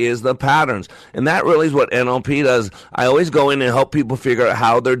 It is the patterns. And that really is what NLP does. I always go in and help people figure out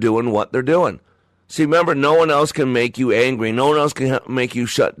how they're doing what they're doing. See, remember, no one else can make you angry. No one else can make you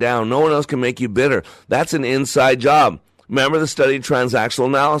shut down. No one else can make you bitter. That's an inside job. Remember the study of transactional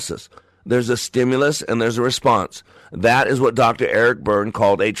analysis. There's a stimulus and there's a response. That is what Dr. Eric Berne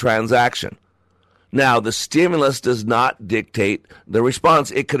called a transaction. Now, the stimulus does not dictate the response.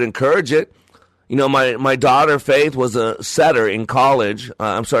 It could encourage it. My daughter, Faith, was a setter in in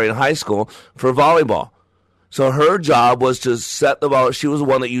high school for volleyball. So her job was to set the ball. She was the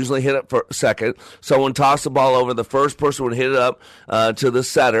one that usually hit it for second. Someone tossed the ball over. The first person would hit it up to the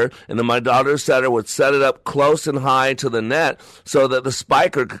setter. And then my daughter's setter would set it up close and high to the net so that the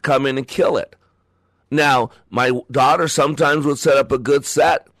spiker could come in and kill it. Now, my daughter sometimes would set up a good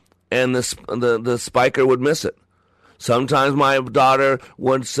set, and the spiker would miss it. Sometimes my daughter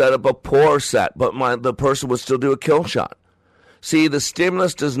would set up a poor set, but the person would still do a kill shot. See, the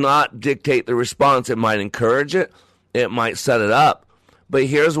stimulus does not dictate the response. It might encourage it. It might set it up. But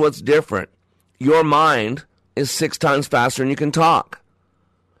here's what's different. Your mind is 6 times faster than you can talk.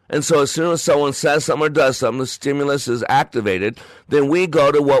 And so as soon as someone says something or does something, the stimulus is activated, then we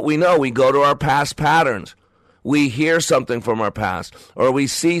go to what we know. We go to our past patterns. We hear something from our past, or we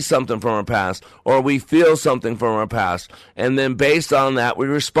see something from our past, or we feel something from our past. And then based on that, we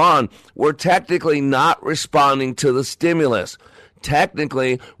respond. We're technically not responding to the stimulus.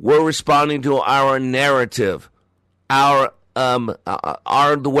 Technically, we're responding to our narrative, the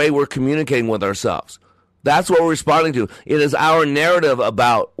way we're communicating with ourselves. That's what we're responding to. It is our narrative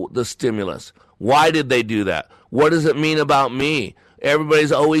about the stimulus. Why did they do that? What does it mean about me?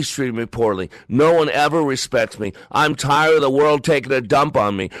 Everybody's always treating me poorly. No one ever respects me. I'm tired of the world taking a dump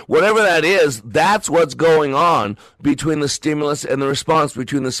on me. Whatever that is, that's what's going on between the stimulus and the response,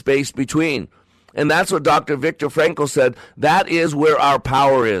 between the space between. And that's what Dr. Viktor Frankl said. That is where our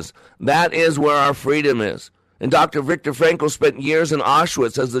power is. That is where our freedom is. And Dr. Viktor Frankl spent years in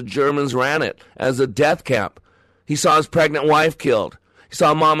Auschwitz as the Germans ran it, as a death camp. He saw his pregnant wife killed. He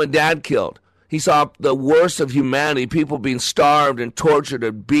saw mom and dad killed. He saw the worst of humanity, people being starved and tortured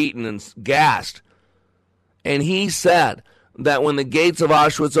and beaten and gassed. And he said that when the gates of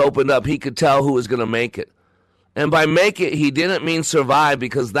Auschwitz opened up, he could tell who was going to make it. And by make it, he didn't mean survive,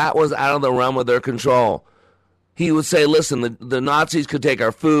 because that was out of the realm of their control. He would say, listen, the Nazis could take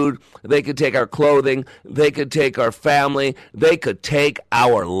our food, they could take our clothing, they could take our family, they could take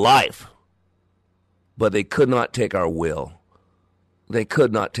our life, but they could not take our will. They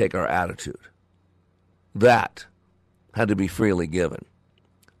could not take our attitude. That had to be freely given.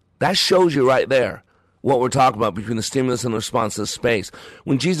 That shows you right there what we're talking about between the stimulus and the response to space.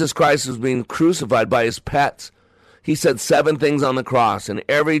 When Jesus Christ was being crucified by his pets, he said 7 things on the cross, and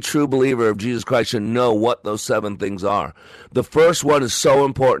every true believer of Jesus Christ should know what those 7 things are. The first one is so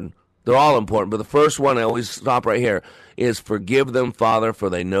important. They're all important, but the first one, I always stop right here, is forgive them, Father,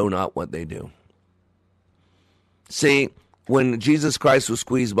 for they know not what they do. See, when Jesus Christ was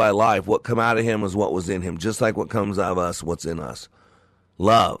squeezed by life, what came out of him was what was in him, just like what comes out of us, what's in us.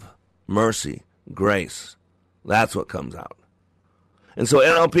 Love, mercy, grace. That's what comes out. And so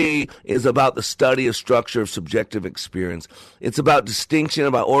NLP is about the study of structure of subjective experience. It's about distinction,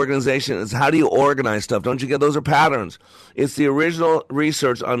 about organization. It's how do you organize stuff? Don't you get those are patterns? It's the original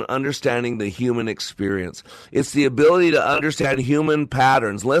research on understanding the human experience. It's the ability to understand human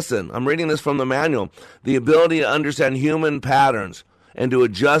patterns. Listen, I'm reading this from the manual. The ability to understand human patterns and to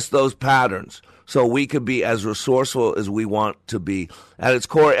adjust those patterns so we could be as resourceful as we want to be. At its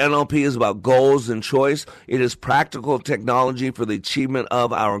core, NLP is about goals and choice. It is practical technology for the achievement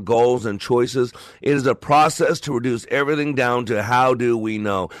of our goals and choices. It is a process to reduce everything down to how do we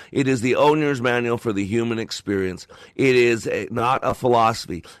know. It is the owner's manual for the human experience. It is not a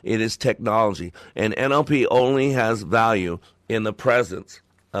philosophy. It is technology. And NLP only has value in the presence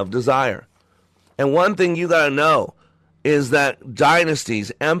of desire. And one thing you got to know is that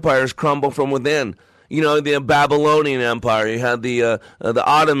dynasties, empires crumble from within. You know, the Babylonian Empire. You had the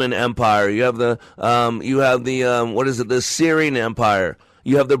Ottoman Empire. You have the Syrian Empire.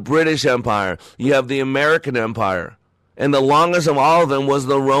 You have the British Empire. You have the American Empire. And the longest of all of them was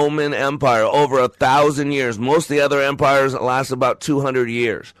the Roman Empire, over 1,000 years. Most of the other empires last about 200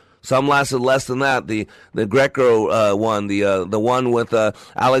 years. Some lasted less than that. The Greco one, the one with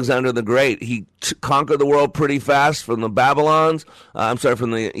Alexander the Great, he conquered the world pretty fast from the Babylons.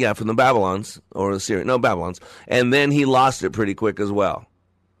 From the Babylons or the Syrian, Babylons, and then he lost it pretty quick as well.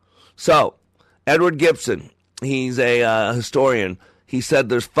 So, Edward Gibson, he's a historian. He said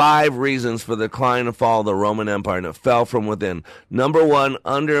there's 5 reasons for the decline and fall of the Roman Empire, and it fell from within. Number 1,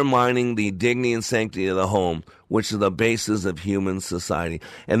 undermining the dignity and sanctity of the home, which is the basis of human society.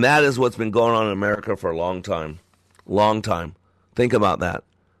 And that is what's been going on in America for a long time. Long time. Think about that.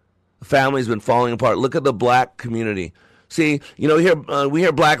 The family's been falling apart. Look at the black community. See, we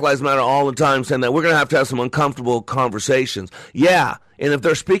hear Black Lives Matter all the time saying that we're going to have some uncomfortable conversations. Yeah, and if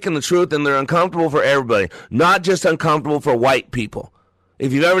they're speaking the truth, then they're uncomfortable for everybody, not just uncomfortable for white people.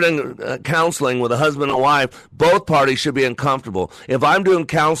 If you've ever done counseling with a husband and wife, both parties should be uncomfortable. If I'm doing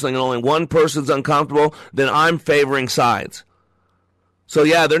counseling and only one person's uncomfortable, then I'm favoring sides. So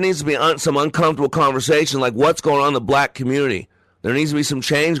yeah, there needs to be some uncomfortable conversation like what's going on in the black community. There needs to be some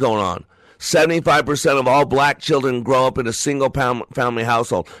change going on. 75% of all black children grow up in a single family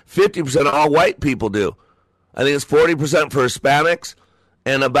household. 50% of all white people do. I think it's 40% for Hispanics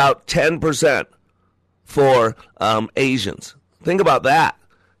and about 10% for Asians. Think about that.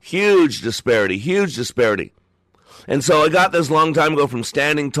 Huge disparity. And so I got this long time ago from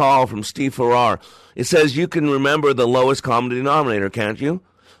Standing Tall from Steve Farrar. It says you can remember the lowest common denominator, can't you?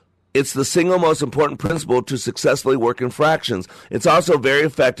 It's the single most important principle to successfully work in fractions. It's also very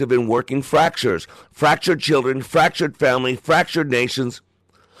effective in working fractures. Fractured children, fractured family, fractured nations.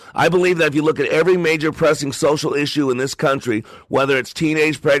 I believe that if you look at every major pressing social issue in this country, whether it's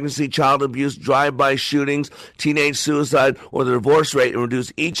teenage pregnancy, child abuse, drive-by shootings, teenage suicide, or the divorce rate, and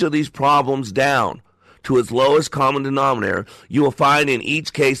reduce each of these problems down to its lowest common denominator, you will find in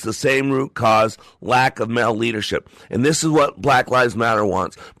each case the same root cause, lack of male leadership. And this is what Black Lives Matter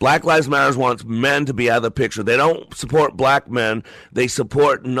wants. Black Lives Matter wants men to be out of the picture. They don't support black men. They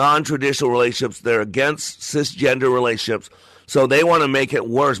support non-traditional relationships. They're against cisgender relationships. So they want to make it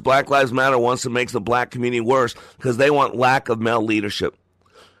worse. Black Lives Matter wants to make the black community worse because they want lack of male leadership.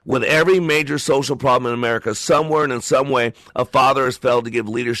 With every major social problem in America, somewhere and in some way, a father has failed to give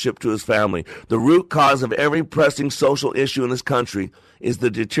leadership to his family. The root cause of every pressing social issue in this country is the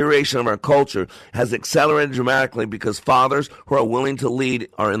deterioration of our culture has accelerated dramatically because fathers who are willing to lead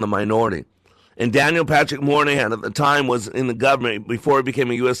are in the minority. And Daniel Patrick Moynihan at the time was in the government before he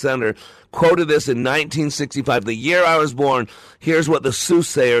became a U.S. Senator, quoted this in 1965, the year I was born. Here's what the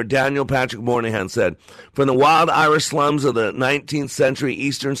soothsayer Daniel Patrick Moynihan said. From the wild Irish slums of the 19th century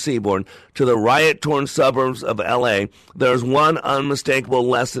eastern seaboard to the riot-torn suburbs of L.A., there is one unmistakable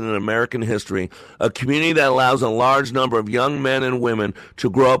lesson in American history, a community that allows a large number of young men and women to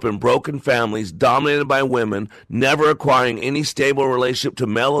grow up in broken families dominated by women, never acquiring any stable relationship to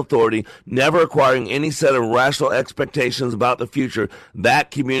male authority, never acquiring any set of rational expectations about the future.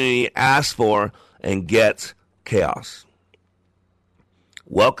 That community asks for and gets chaos.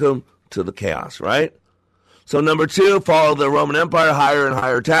 Welcome to the chaos, right? So number 2, follow the Roman Empire, higher and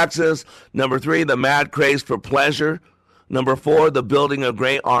higher taxes. Number 3, the mad craze for pleasure. Number 4, the building of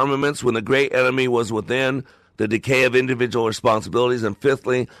great armaments when the great enemy was within, the decay of individual responsibilities. And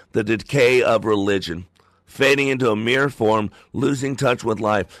 5thly, the decay of religion, fading into a mere form, losing touch with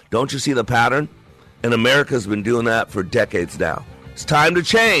life. Don't you see the pattern? And America's been doing that for decades now. It's time to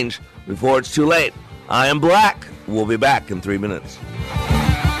change before it's too late. I am Black. We'll be back in 3 minutes.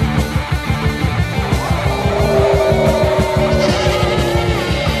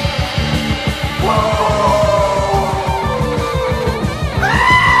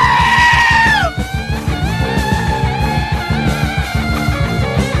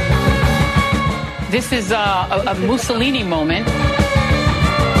 This is a Mussolini moment.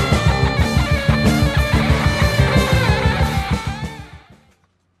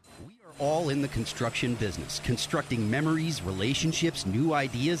 All in the construction business, constructing memories, relationships, new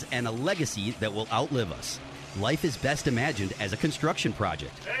ideas, and a legacy that will outlive us. Life is best imagined as a construction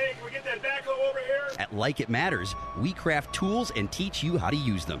project. Hey, can we get that backhoe over here? At Like It Matters, we craft tools and teach you how to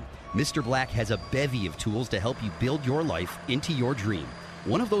use them. Mr. Black has a bevy of tools to help you build your life into your dream.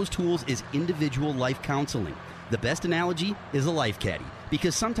 One of those tools is individual life counseling. The best analogy is a life caddy,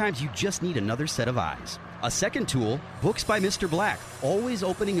 because sometimes you just need another set of eyes. A second tool, Books by Mr. Black, always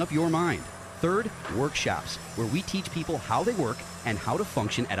opening up your mind. Third, workshops, where we teach people how they work and how to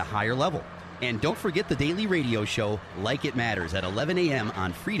function at a higher level. And don't forget the daily radio show, Like It Matters, at 11 a.m.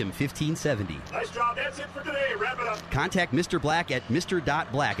 on Freedom 1570. Nice job. That's it for today. Wrap it up. Contact Mr. Black at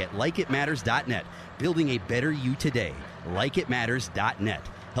mr.black@likeitmatters.net. Building a better you today. LikeItMatters.net.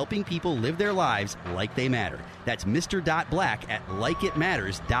 Helping people live their lives like they matter. That's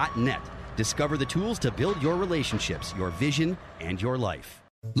mr.black@likeitmatters.net. Discover the tools to build your relationships, your vision, and your life.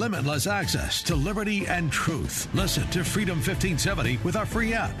 Limitless access to liberty and truth. Listen to Freedom 1570 with our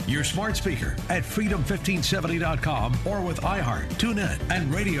free app, your smart speaker, at freedom1570.com or with iHeart, TuneIn,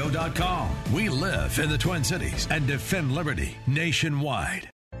 and radio.com. We live in the Twin Cities and defend liberty nationwide.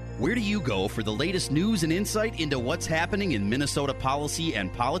 Where do you go for the latest news and insight into what's happening in Minnesota policy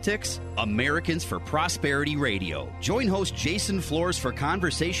and politics? Americans for Prosperity Radio. Join host Jason Flores for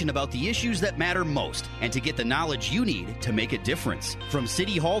conversation about the issues that matter most and to get the knowledge you need to make a difference. From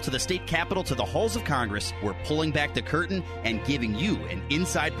City Hall to the state capitol to the halls of Congress, we're pulling back the curtain and giving you an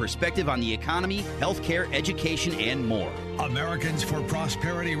inside perspective on the economy, healthcare, education, and more. Americans for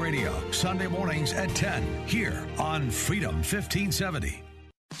Prosperity Radio, Sunday mornings at 10, here on Freedom 1570.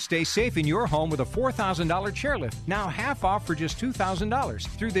 Stay safe in your home with a $4,000 chairlift, now half off for just $2,000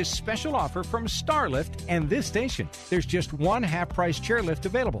 through this special offer from Starlift and this station. There's just one half-price chairlift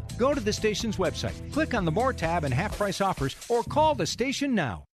available. Go to the station's website, click on the More tab and half-price offers, or call the station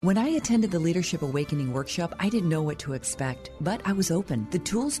now. When I attended the Leadership Awakening workshop, I didn't know what to expect, but I was open. The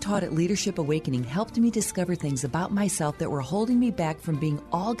tools taught at Leadership Awakening helped me discover things about myself that were holding me back from being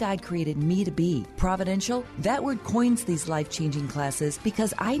all God created me to be. Providential? That word coins these life-changing classes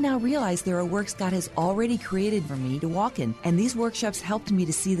because I now realize there are works God has already created for me to walk in, and these workshops helped me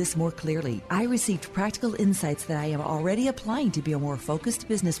to see this more clearly. I received practical insights that I am already applying to be a more focused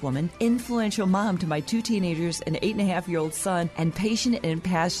businesswoman, influential mom to my 2 teenagers, an 8.5-year-old son, and patient and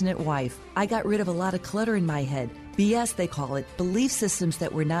passionate wife. I got rid of a lot of clutter in my head. BS, they call it, belief systems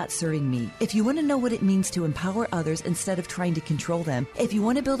that were not serving me. If you want to know what it means to empower others instead of trying to control them, if you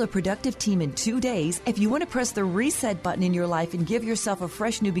want to build a productive team in 2 days, if you want to press the reset button in your life and give yourself a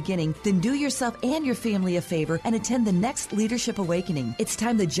fresh new beginning, then do yourself and your family a favor and attend the next Leadership Awakening. It's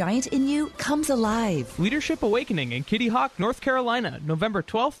time the giant in you comes alive. Leadership Awakening in Kitty Hawk, North Carolina, November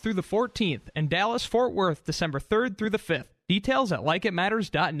 12th through the 14th, and Dallas, Fort Worth, December 3rd through the 5th. Details at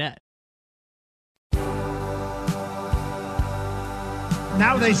likeitmatters.net.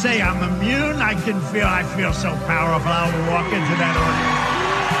 Now they say I'm immune. I feel so powerful. I'll walk into that audience.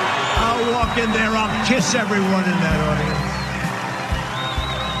 I'll walk in there. I'll kiss everyone in that audience.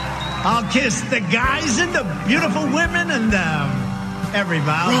 I'll kiss the guys and the beautiful women and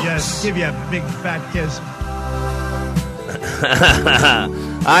everybody. I'll just give you a big fat kiss.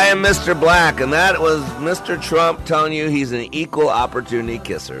 I am Mr. Black, and that was Mr. Trump telling you he's an equal opportunity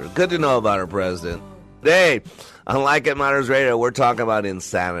kisser. Good to know about our president. Today, on Like It Matters Radio, we're talking about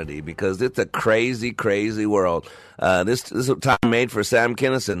insanity because it's a crazy, crazy world. This is a time made for Sam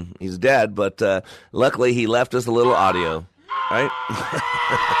Kinison. He's dead, but luckily he left us a little audio, right?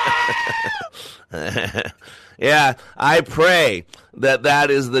 Yeah, I pray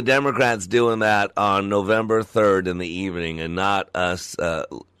that is the Democrats doing that on November 3rd in the evening and not us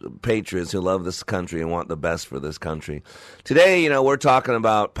patriots who love this country and want the best for this country. Today, we're talking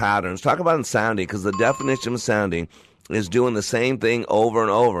about patterns, talking about insanity, because the definition of insanity is doing the same thing over and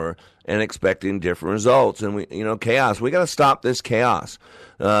over and expecting different results. And chaos. We got to stop this chaos.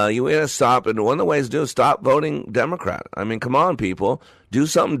 We got to stop, and one of the ways to do is stop voting Democrat. I mean, come on, people, do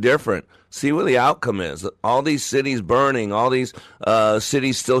something different. See what the outcome is. All these cities burning, all these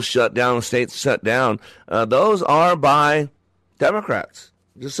cities still shut down, states shut down. Those are by Democrats,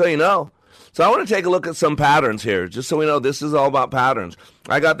 just so you know. So I want to take a look at some patterns here, just so we know this is all about patterns.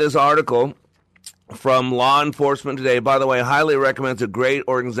 I got this article from Law Enforcement Today. By the way, I highly recommend. It's a great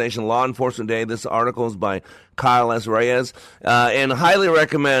organization, Law Enforcement Today. This article is by Kyle S. Reyes. And highly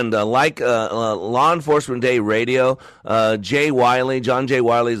recommend, Law Enforcement Day Radio. Jay Wiley, John J.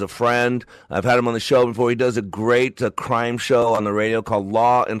 Wiley is a friend. I've had him on the show before. He does a great crime show on the radio called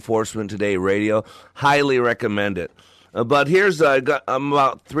Law Enforcement Today Radio. Highly recommend it. But here's, I'm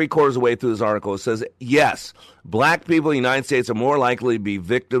about 3/4 of the way through this article. It says, yes, black people in the United States are more likely to be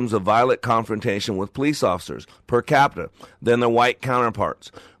victims of violent confrontation with police officers per capita than their white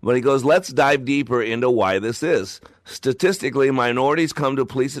counterparts. But he goes, let's dive deeper into why this is. Statistically, minorities come to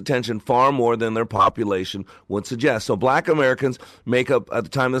police attention far more than their population would suggest. So black Americans make up, at the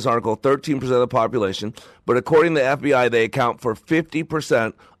time of this article, 13% of the population. But according to the FBI, they account for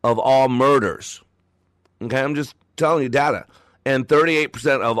 50% of all murders. Okay, I'm just telling you data. And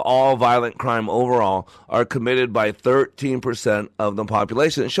 38% of all violent crime overall are committed by 13% of the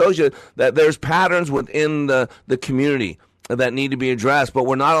population. It shows you that there's patterns within the community that need to be addressed, but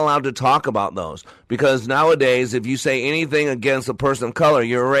we're not allowed to talk about those because nowadays if you say anything against a person of color,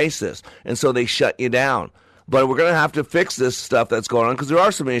 you're a racist, and so they shut you down. But we're going to have to fix this stuff that's going on because there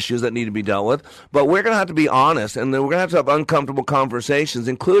are some issues that need to be dealt with. But we're going to have to be honest, and then we're going to have uncomfortable conversations,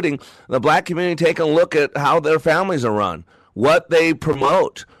 including the black community taking a look at how their families are run, what they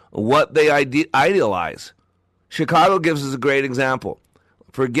promote, what they idealize. Chicago gives us a great example.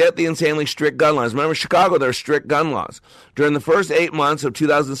 Forget the insanely strict gun laws. Remember, Chicago, there are strict gun laws. During the first 8 months of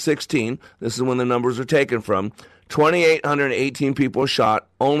 2016, this is when the numbers are taken from, 2,818 people shot,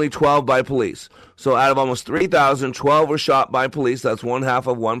 only 12 by police. So out of almost 3,000, 12 were shot by police. That's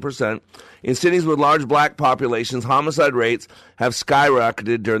 0.5%. In cities with large black populations, homicide rates have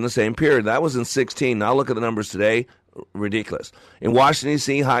skyrocketed during the same period. That was in 2016. Now look at the numbers today. Ridiculous. In Washington,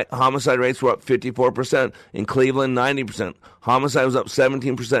 D.C., homicide rates were up 54%. In Cleveland, 90%. Homicide was up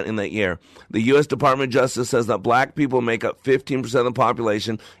 17% in that year. The U.S. Department of Justice says that black people make up 15% of the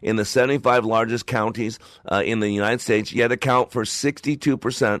population in the 75 largest counties in the United States, yet account for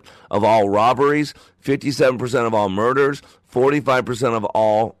 62% of all robberies, 57% of all murders, 45% of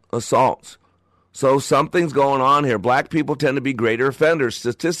all assaults. So something's going on here. Black people tend to be greater offenders,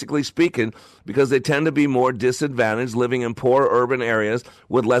 statistically speaking, because they tend to be more disadvantaged living in poor urban areas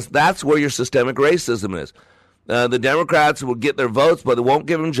with less. That's where your systemic racism is. The Democrats will get their votes, but they won't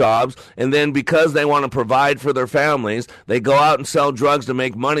give them jobs. And then because they want to provide for their families, they go out and sell drugs to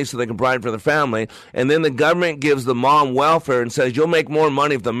make money so they can provide for their family. And then the government gives the mom welfare and says, you'll make more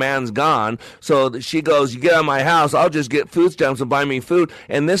money if the man's gone. So she goes, you get out of my house, I'll just get food stamps and buy me food.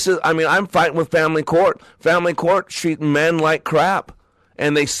 And this is, I'm fighting with family court. Family court treat men like crap.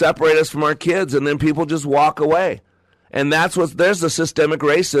 And they separate us from our kids, and then people just walk away. And there's the systemic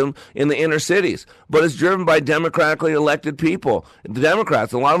racism in the inner cities. But it's driven by democratically elected people. The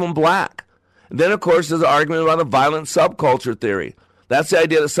Democrats, a lot of them black. And then, of course, there's an argument about the violent subculture theory. That's the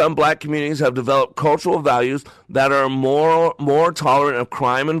idea that some black communities have developed cultural values that are more tolerant of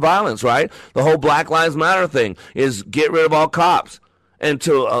crime and violence, right? The whole Black Lives Matter thing is get rid of all cops. And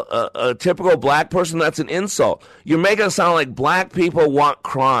to a typical black person, that's an insult. You're making it sound like black people want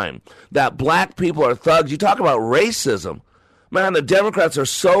crime, that black people are thugs. You talk about racism. Man, the Democrats are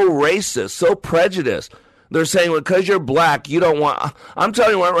so racist, so prejudiced. They're saying, well, because you're black, you don't want... I'm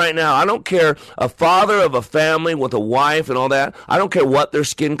telling you what right now, I don't care, a father of a family with a wife and all that, I don't care what their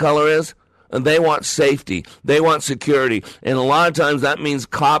skin color is. And they want safety. They want security. And a lot of times that means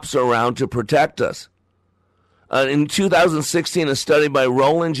cops are around to protect us. In 2016, a study by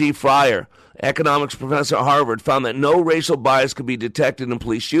Roland G. Fryer economics professor at Harvard, found that no racial bias could be detected in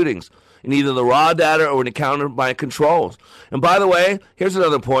police shootings, in either the raw data or when encountered by controls. And by the way, here's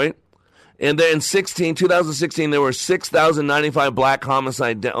another point. And then in 2016, there were 6,095 black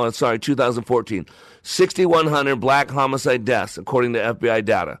homicide 2014, 6,100 black homicide deaths, according to FBI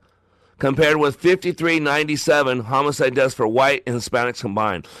data, compared with 5,397 homicide deaths for white and Hispanics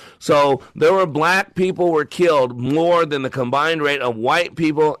combined. So there were black people were killed more than the combined rate of white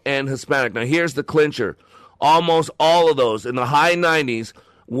people and Hispanic. Now here's the clincher. Almost all of those in the high 90s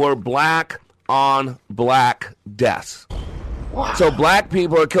were black on black deaths. Wow. So black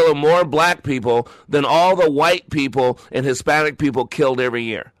people are killing more black people than all the white people and Hispanic people killed every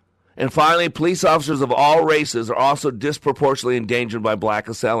year. And finally, police officers of all races are also disproportionately endangered by black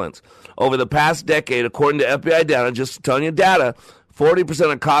assailants. Over the past decade, according to FBI data, just telling you data,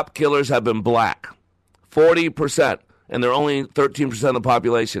 40% of cop killers have been black. 40%. And they're only 13% of the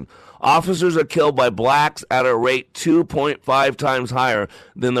population. Officers are killed by blacks at a rate 2.5 times higher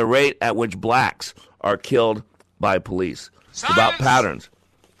than the rate at which blacks are killed by police. It's about patterns.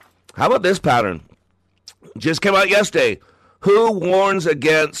 How about this pattern? Just came out yesterday. Who warns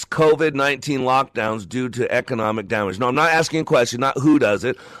against COVID-19 lockdowns due to economic damage? No, I'm not asking a question, not who does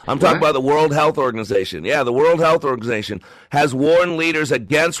it. I'm talking about the World Health Organization. Yeah, the World Health Organization has warned leaders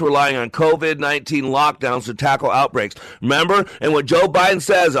against relying on COVID-19 lockdowns to tackle outbreaks. Remember? And what Joe Biden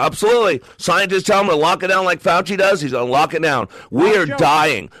says, absolutely. Scientists tell him to lock it down like Fauci does. He's going to lock it down. We are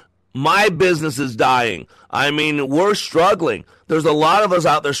dying. My business is dying. I mean, we're struggling. There's a lot of us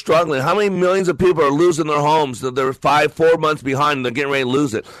out there struggling. How many millions of people are losing their homes? They're 4 months behind and they're getting ready to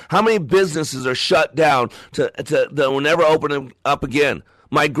lose it. How many businesses are shut down that will never open up again?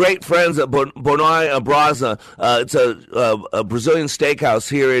 My great friends at Bonai Brasa, it's a Brazilian steakhouse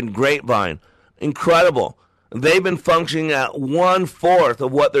here in Grapevine. Incredible. They've been functioning at 1/4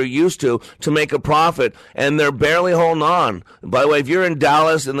 of what they're used to make a profit, and they're barely holding on. By the way, if you're in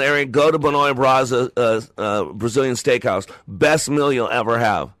Dallas in the area, go to Bonai Brasa Brazilian Steakhouse. Best meal you'll ever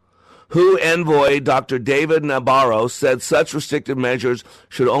have. WHO envoy Dr. David Nabarro said such restrictive measures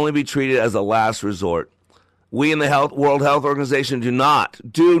should only be treated as a last resort. We in the World Health Organization do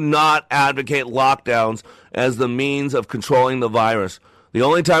not advocate lockdowns as the means of controlling the virus. The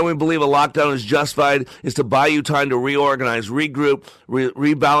only time we believe a lockdown is justified is to buy you time to reorganize, regroup,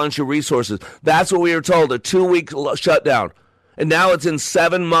 rebalance your resources. That's what we were told, a 2-week shutdown. And now it's in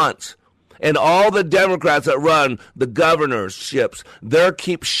 7 months. And all the Democrats that run the governorships, they're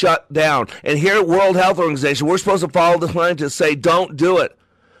keep shut down. And here at World Health Organization, we're supposed to follow this line to say, don't do it.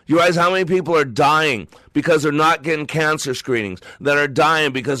 You realize how many people are dying because they're not getting cancer screenings, that are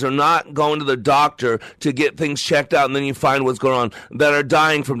dying because they're not going to the doctor to get things checked out and then you find what's going on, that are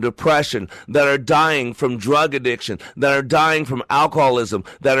dying from depression, that are dying from drug addiction, that are dying from alcoholism,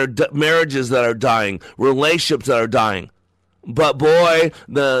 that are marriages that are dying, relationships that are dying. But boy,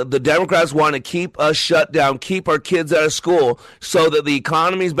 the Democrats want to keep us shut down, keep our kids out of school so that the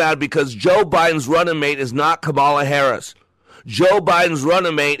economy's bad because Joe Biden's running mate is not Kamala Harris. Joe Biden's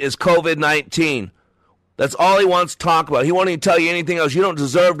running mate is COVID-19. That's all he wants to talk about. He won't even tell you anything else. You don't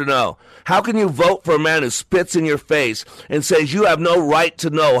deserve to know. How can you vote for a man who spits in your face and says you have no right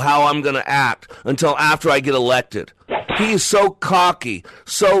to know how I'm going to act until after I get elected? He is so cocky,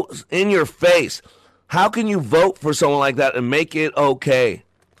 so in your face. How can you vote for someone like that and make it okay?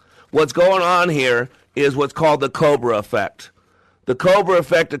 What's going on here is what's called the Cobra effect. The Cobra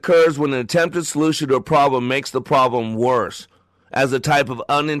effect occurs when an attempted solution to a problem makes the problem worse as a type of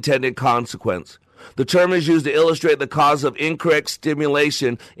unintended consequence. The term is used to illustrate the cause of incorrect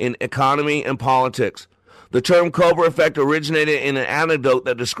stimulation in economy and politics. The term Cobra effect originated in an anecdote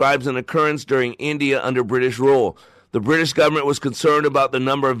that describes an occurrence during India under British rule. The British government was concerned about the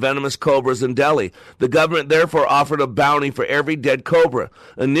number of venomous cobras in Delhi. The government therefore offered a bounty for every dead cobra.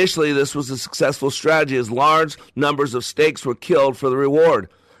 Initially, this was a successful strategy as large numbers of snakes were killed for the reward.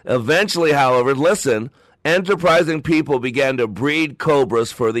 Eventually, however, enterprising people began to breed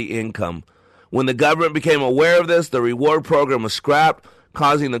cobras for the income. When the government became aware of this, the reward program was scrapped,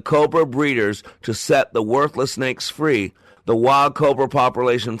 causing the cobra breeders to set the worthless snakes free. The wild cobra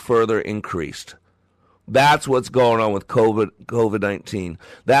population further increased. That's what's going on with COVID-19.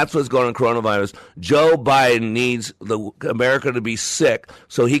 That's what's going on with coronavirus. Joe Biden needs America to be sick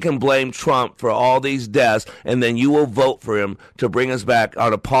so he can blame Trump for all these deaths, and then you will vote for him to bring us back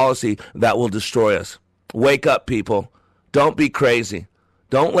on a policy that will destroy us. Wake up, people. Don't be crazy.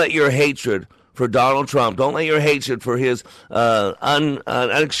 Don't let your hatred for Donald Trump. Don't let your hatred for his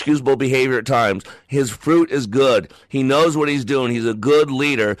unexcusable behavior at times. His fruit is good. He knows what he's doing. He's a good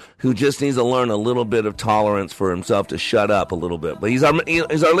leader who just needs to learn a little bit of tolerance for himself to shut up a little bit. But he's our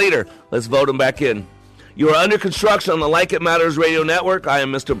leader. Let's vote him back in. You are under construction on the Like It Matters radio network. I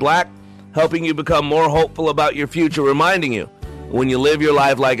am Mr. Black, helping you become more hopeful about your future, reminding you, when you live your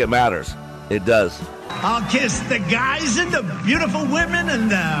life like it matters, it does. I'll kiss the guys and the beautiful women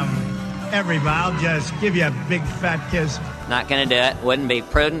and everybody. I'll just give you a big fat kiss. Not going to do it. Wouldn't be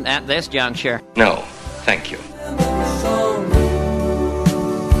prudent at this juncture. No, thank you.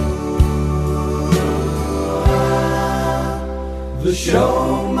 The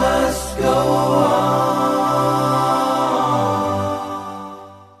show must go on.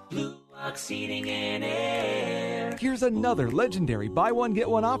 Blue Ox Heating and Air. Here's another legendary buy one, get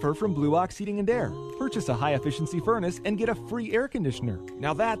one offer from Blue Ox Heating and Air. Purchase a high-efficiency furnace and get a free air conditioner.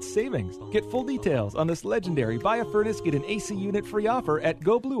 Now that's savings. Get full details on this legendary buy a furnace, get an AC unit free offer at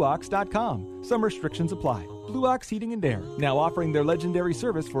goblueox.com. Some restrictions apply. Blue Ox Heating and Air, now offering their legendary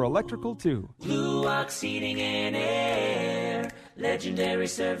service for electrical too. Blue Ox Heating and Air. Legendary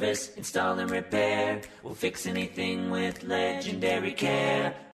service, install and repair. We'll fix anything with legendary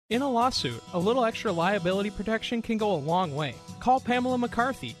care. In a lawsuit, a little extra liability protection can go a long way. Call Pamela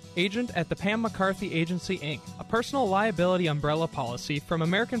McCarthy, agent at the Pam McCarthy Agency, Inc. A personal liability umbrella policy from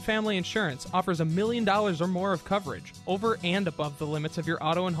American Family Insurance offers $1 million or more of coverage, over and above the limits of your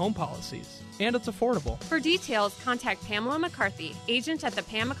auto and home policies. And it's affordable. For details, contact Pamela McCarthy, agent at the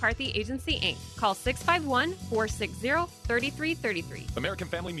Pam McCarthy Agency, Inc. Call 651-460-3333. American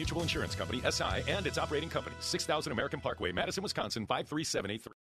Family Mutual Insurance Company, SI, and its operating company, 6000 American Parkway, Madison, Wisconsin, 53783.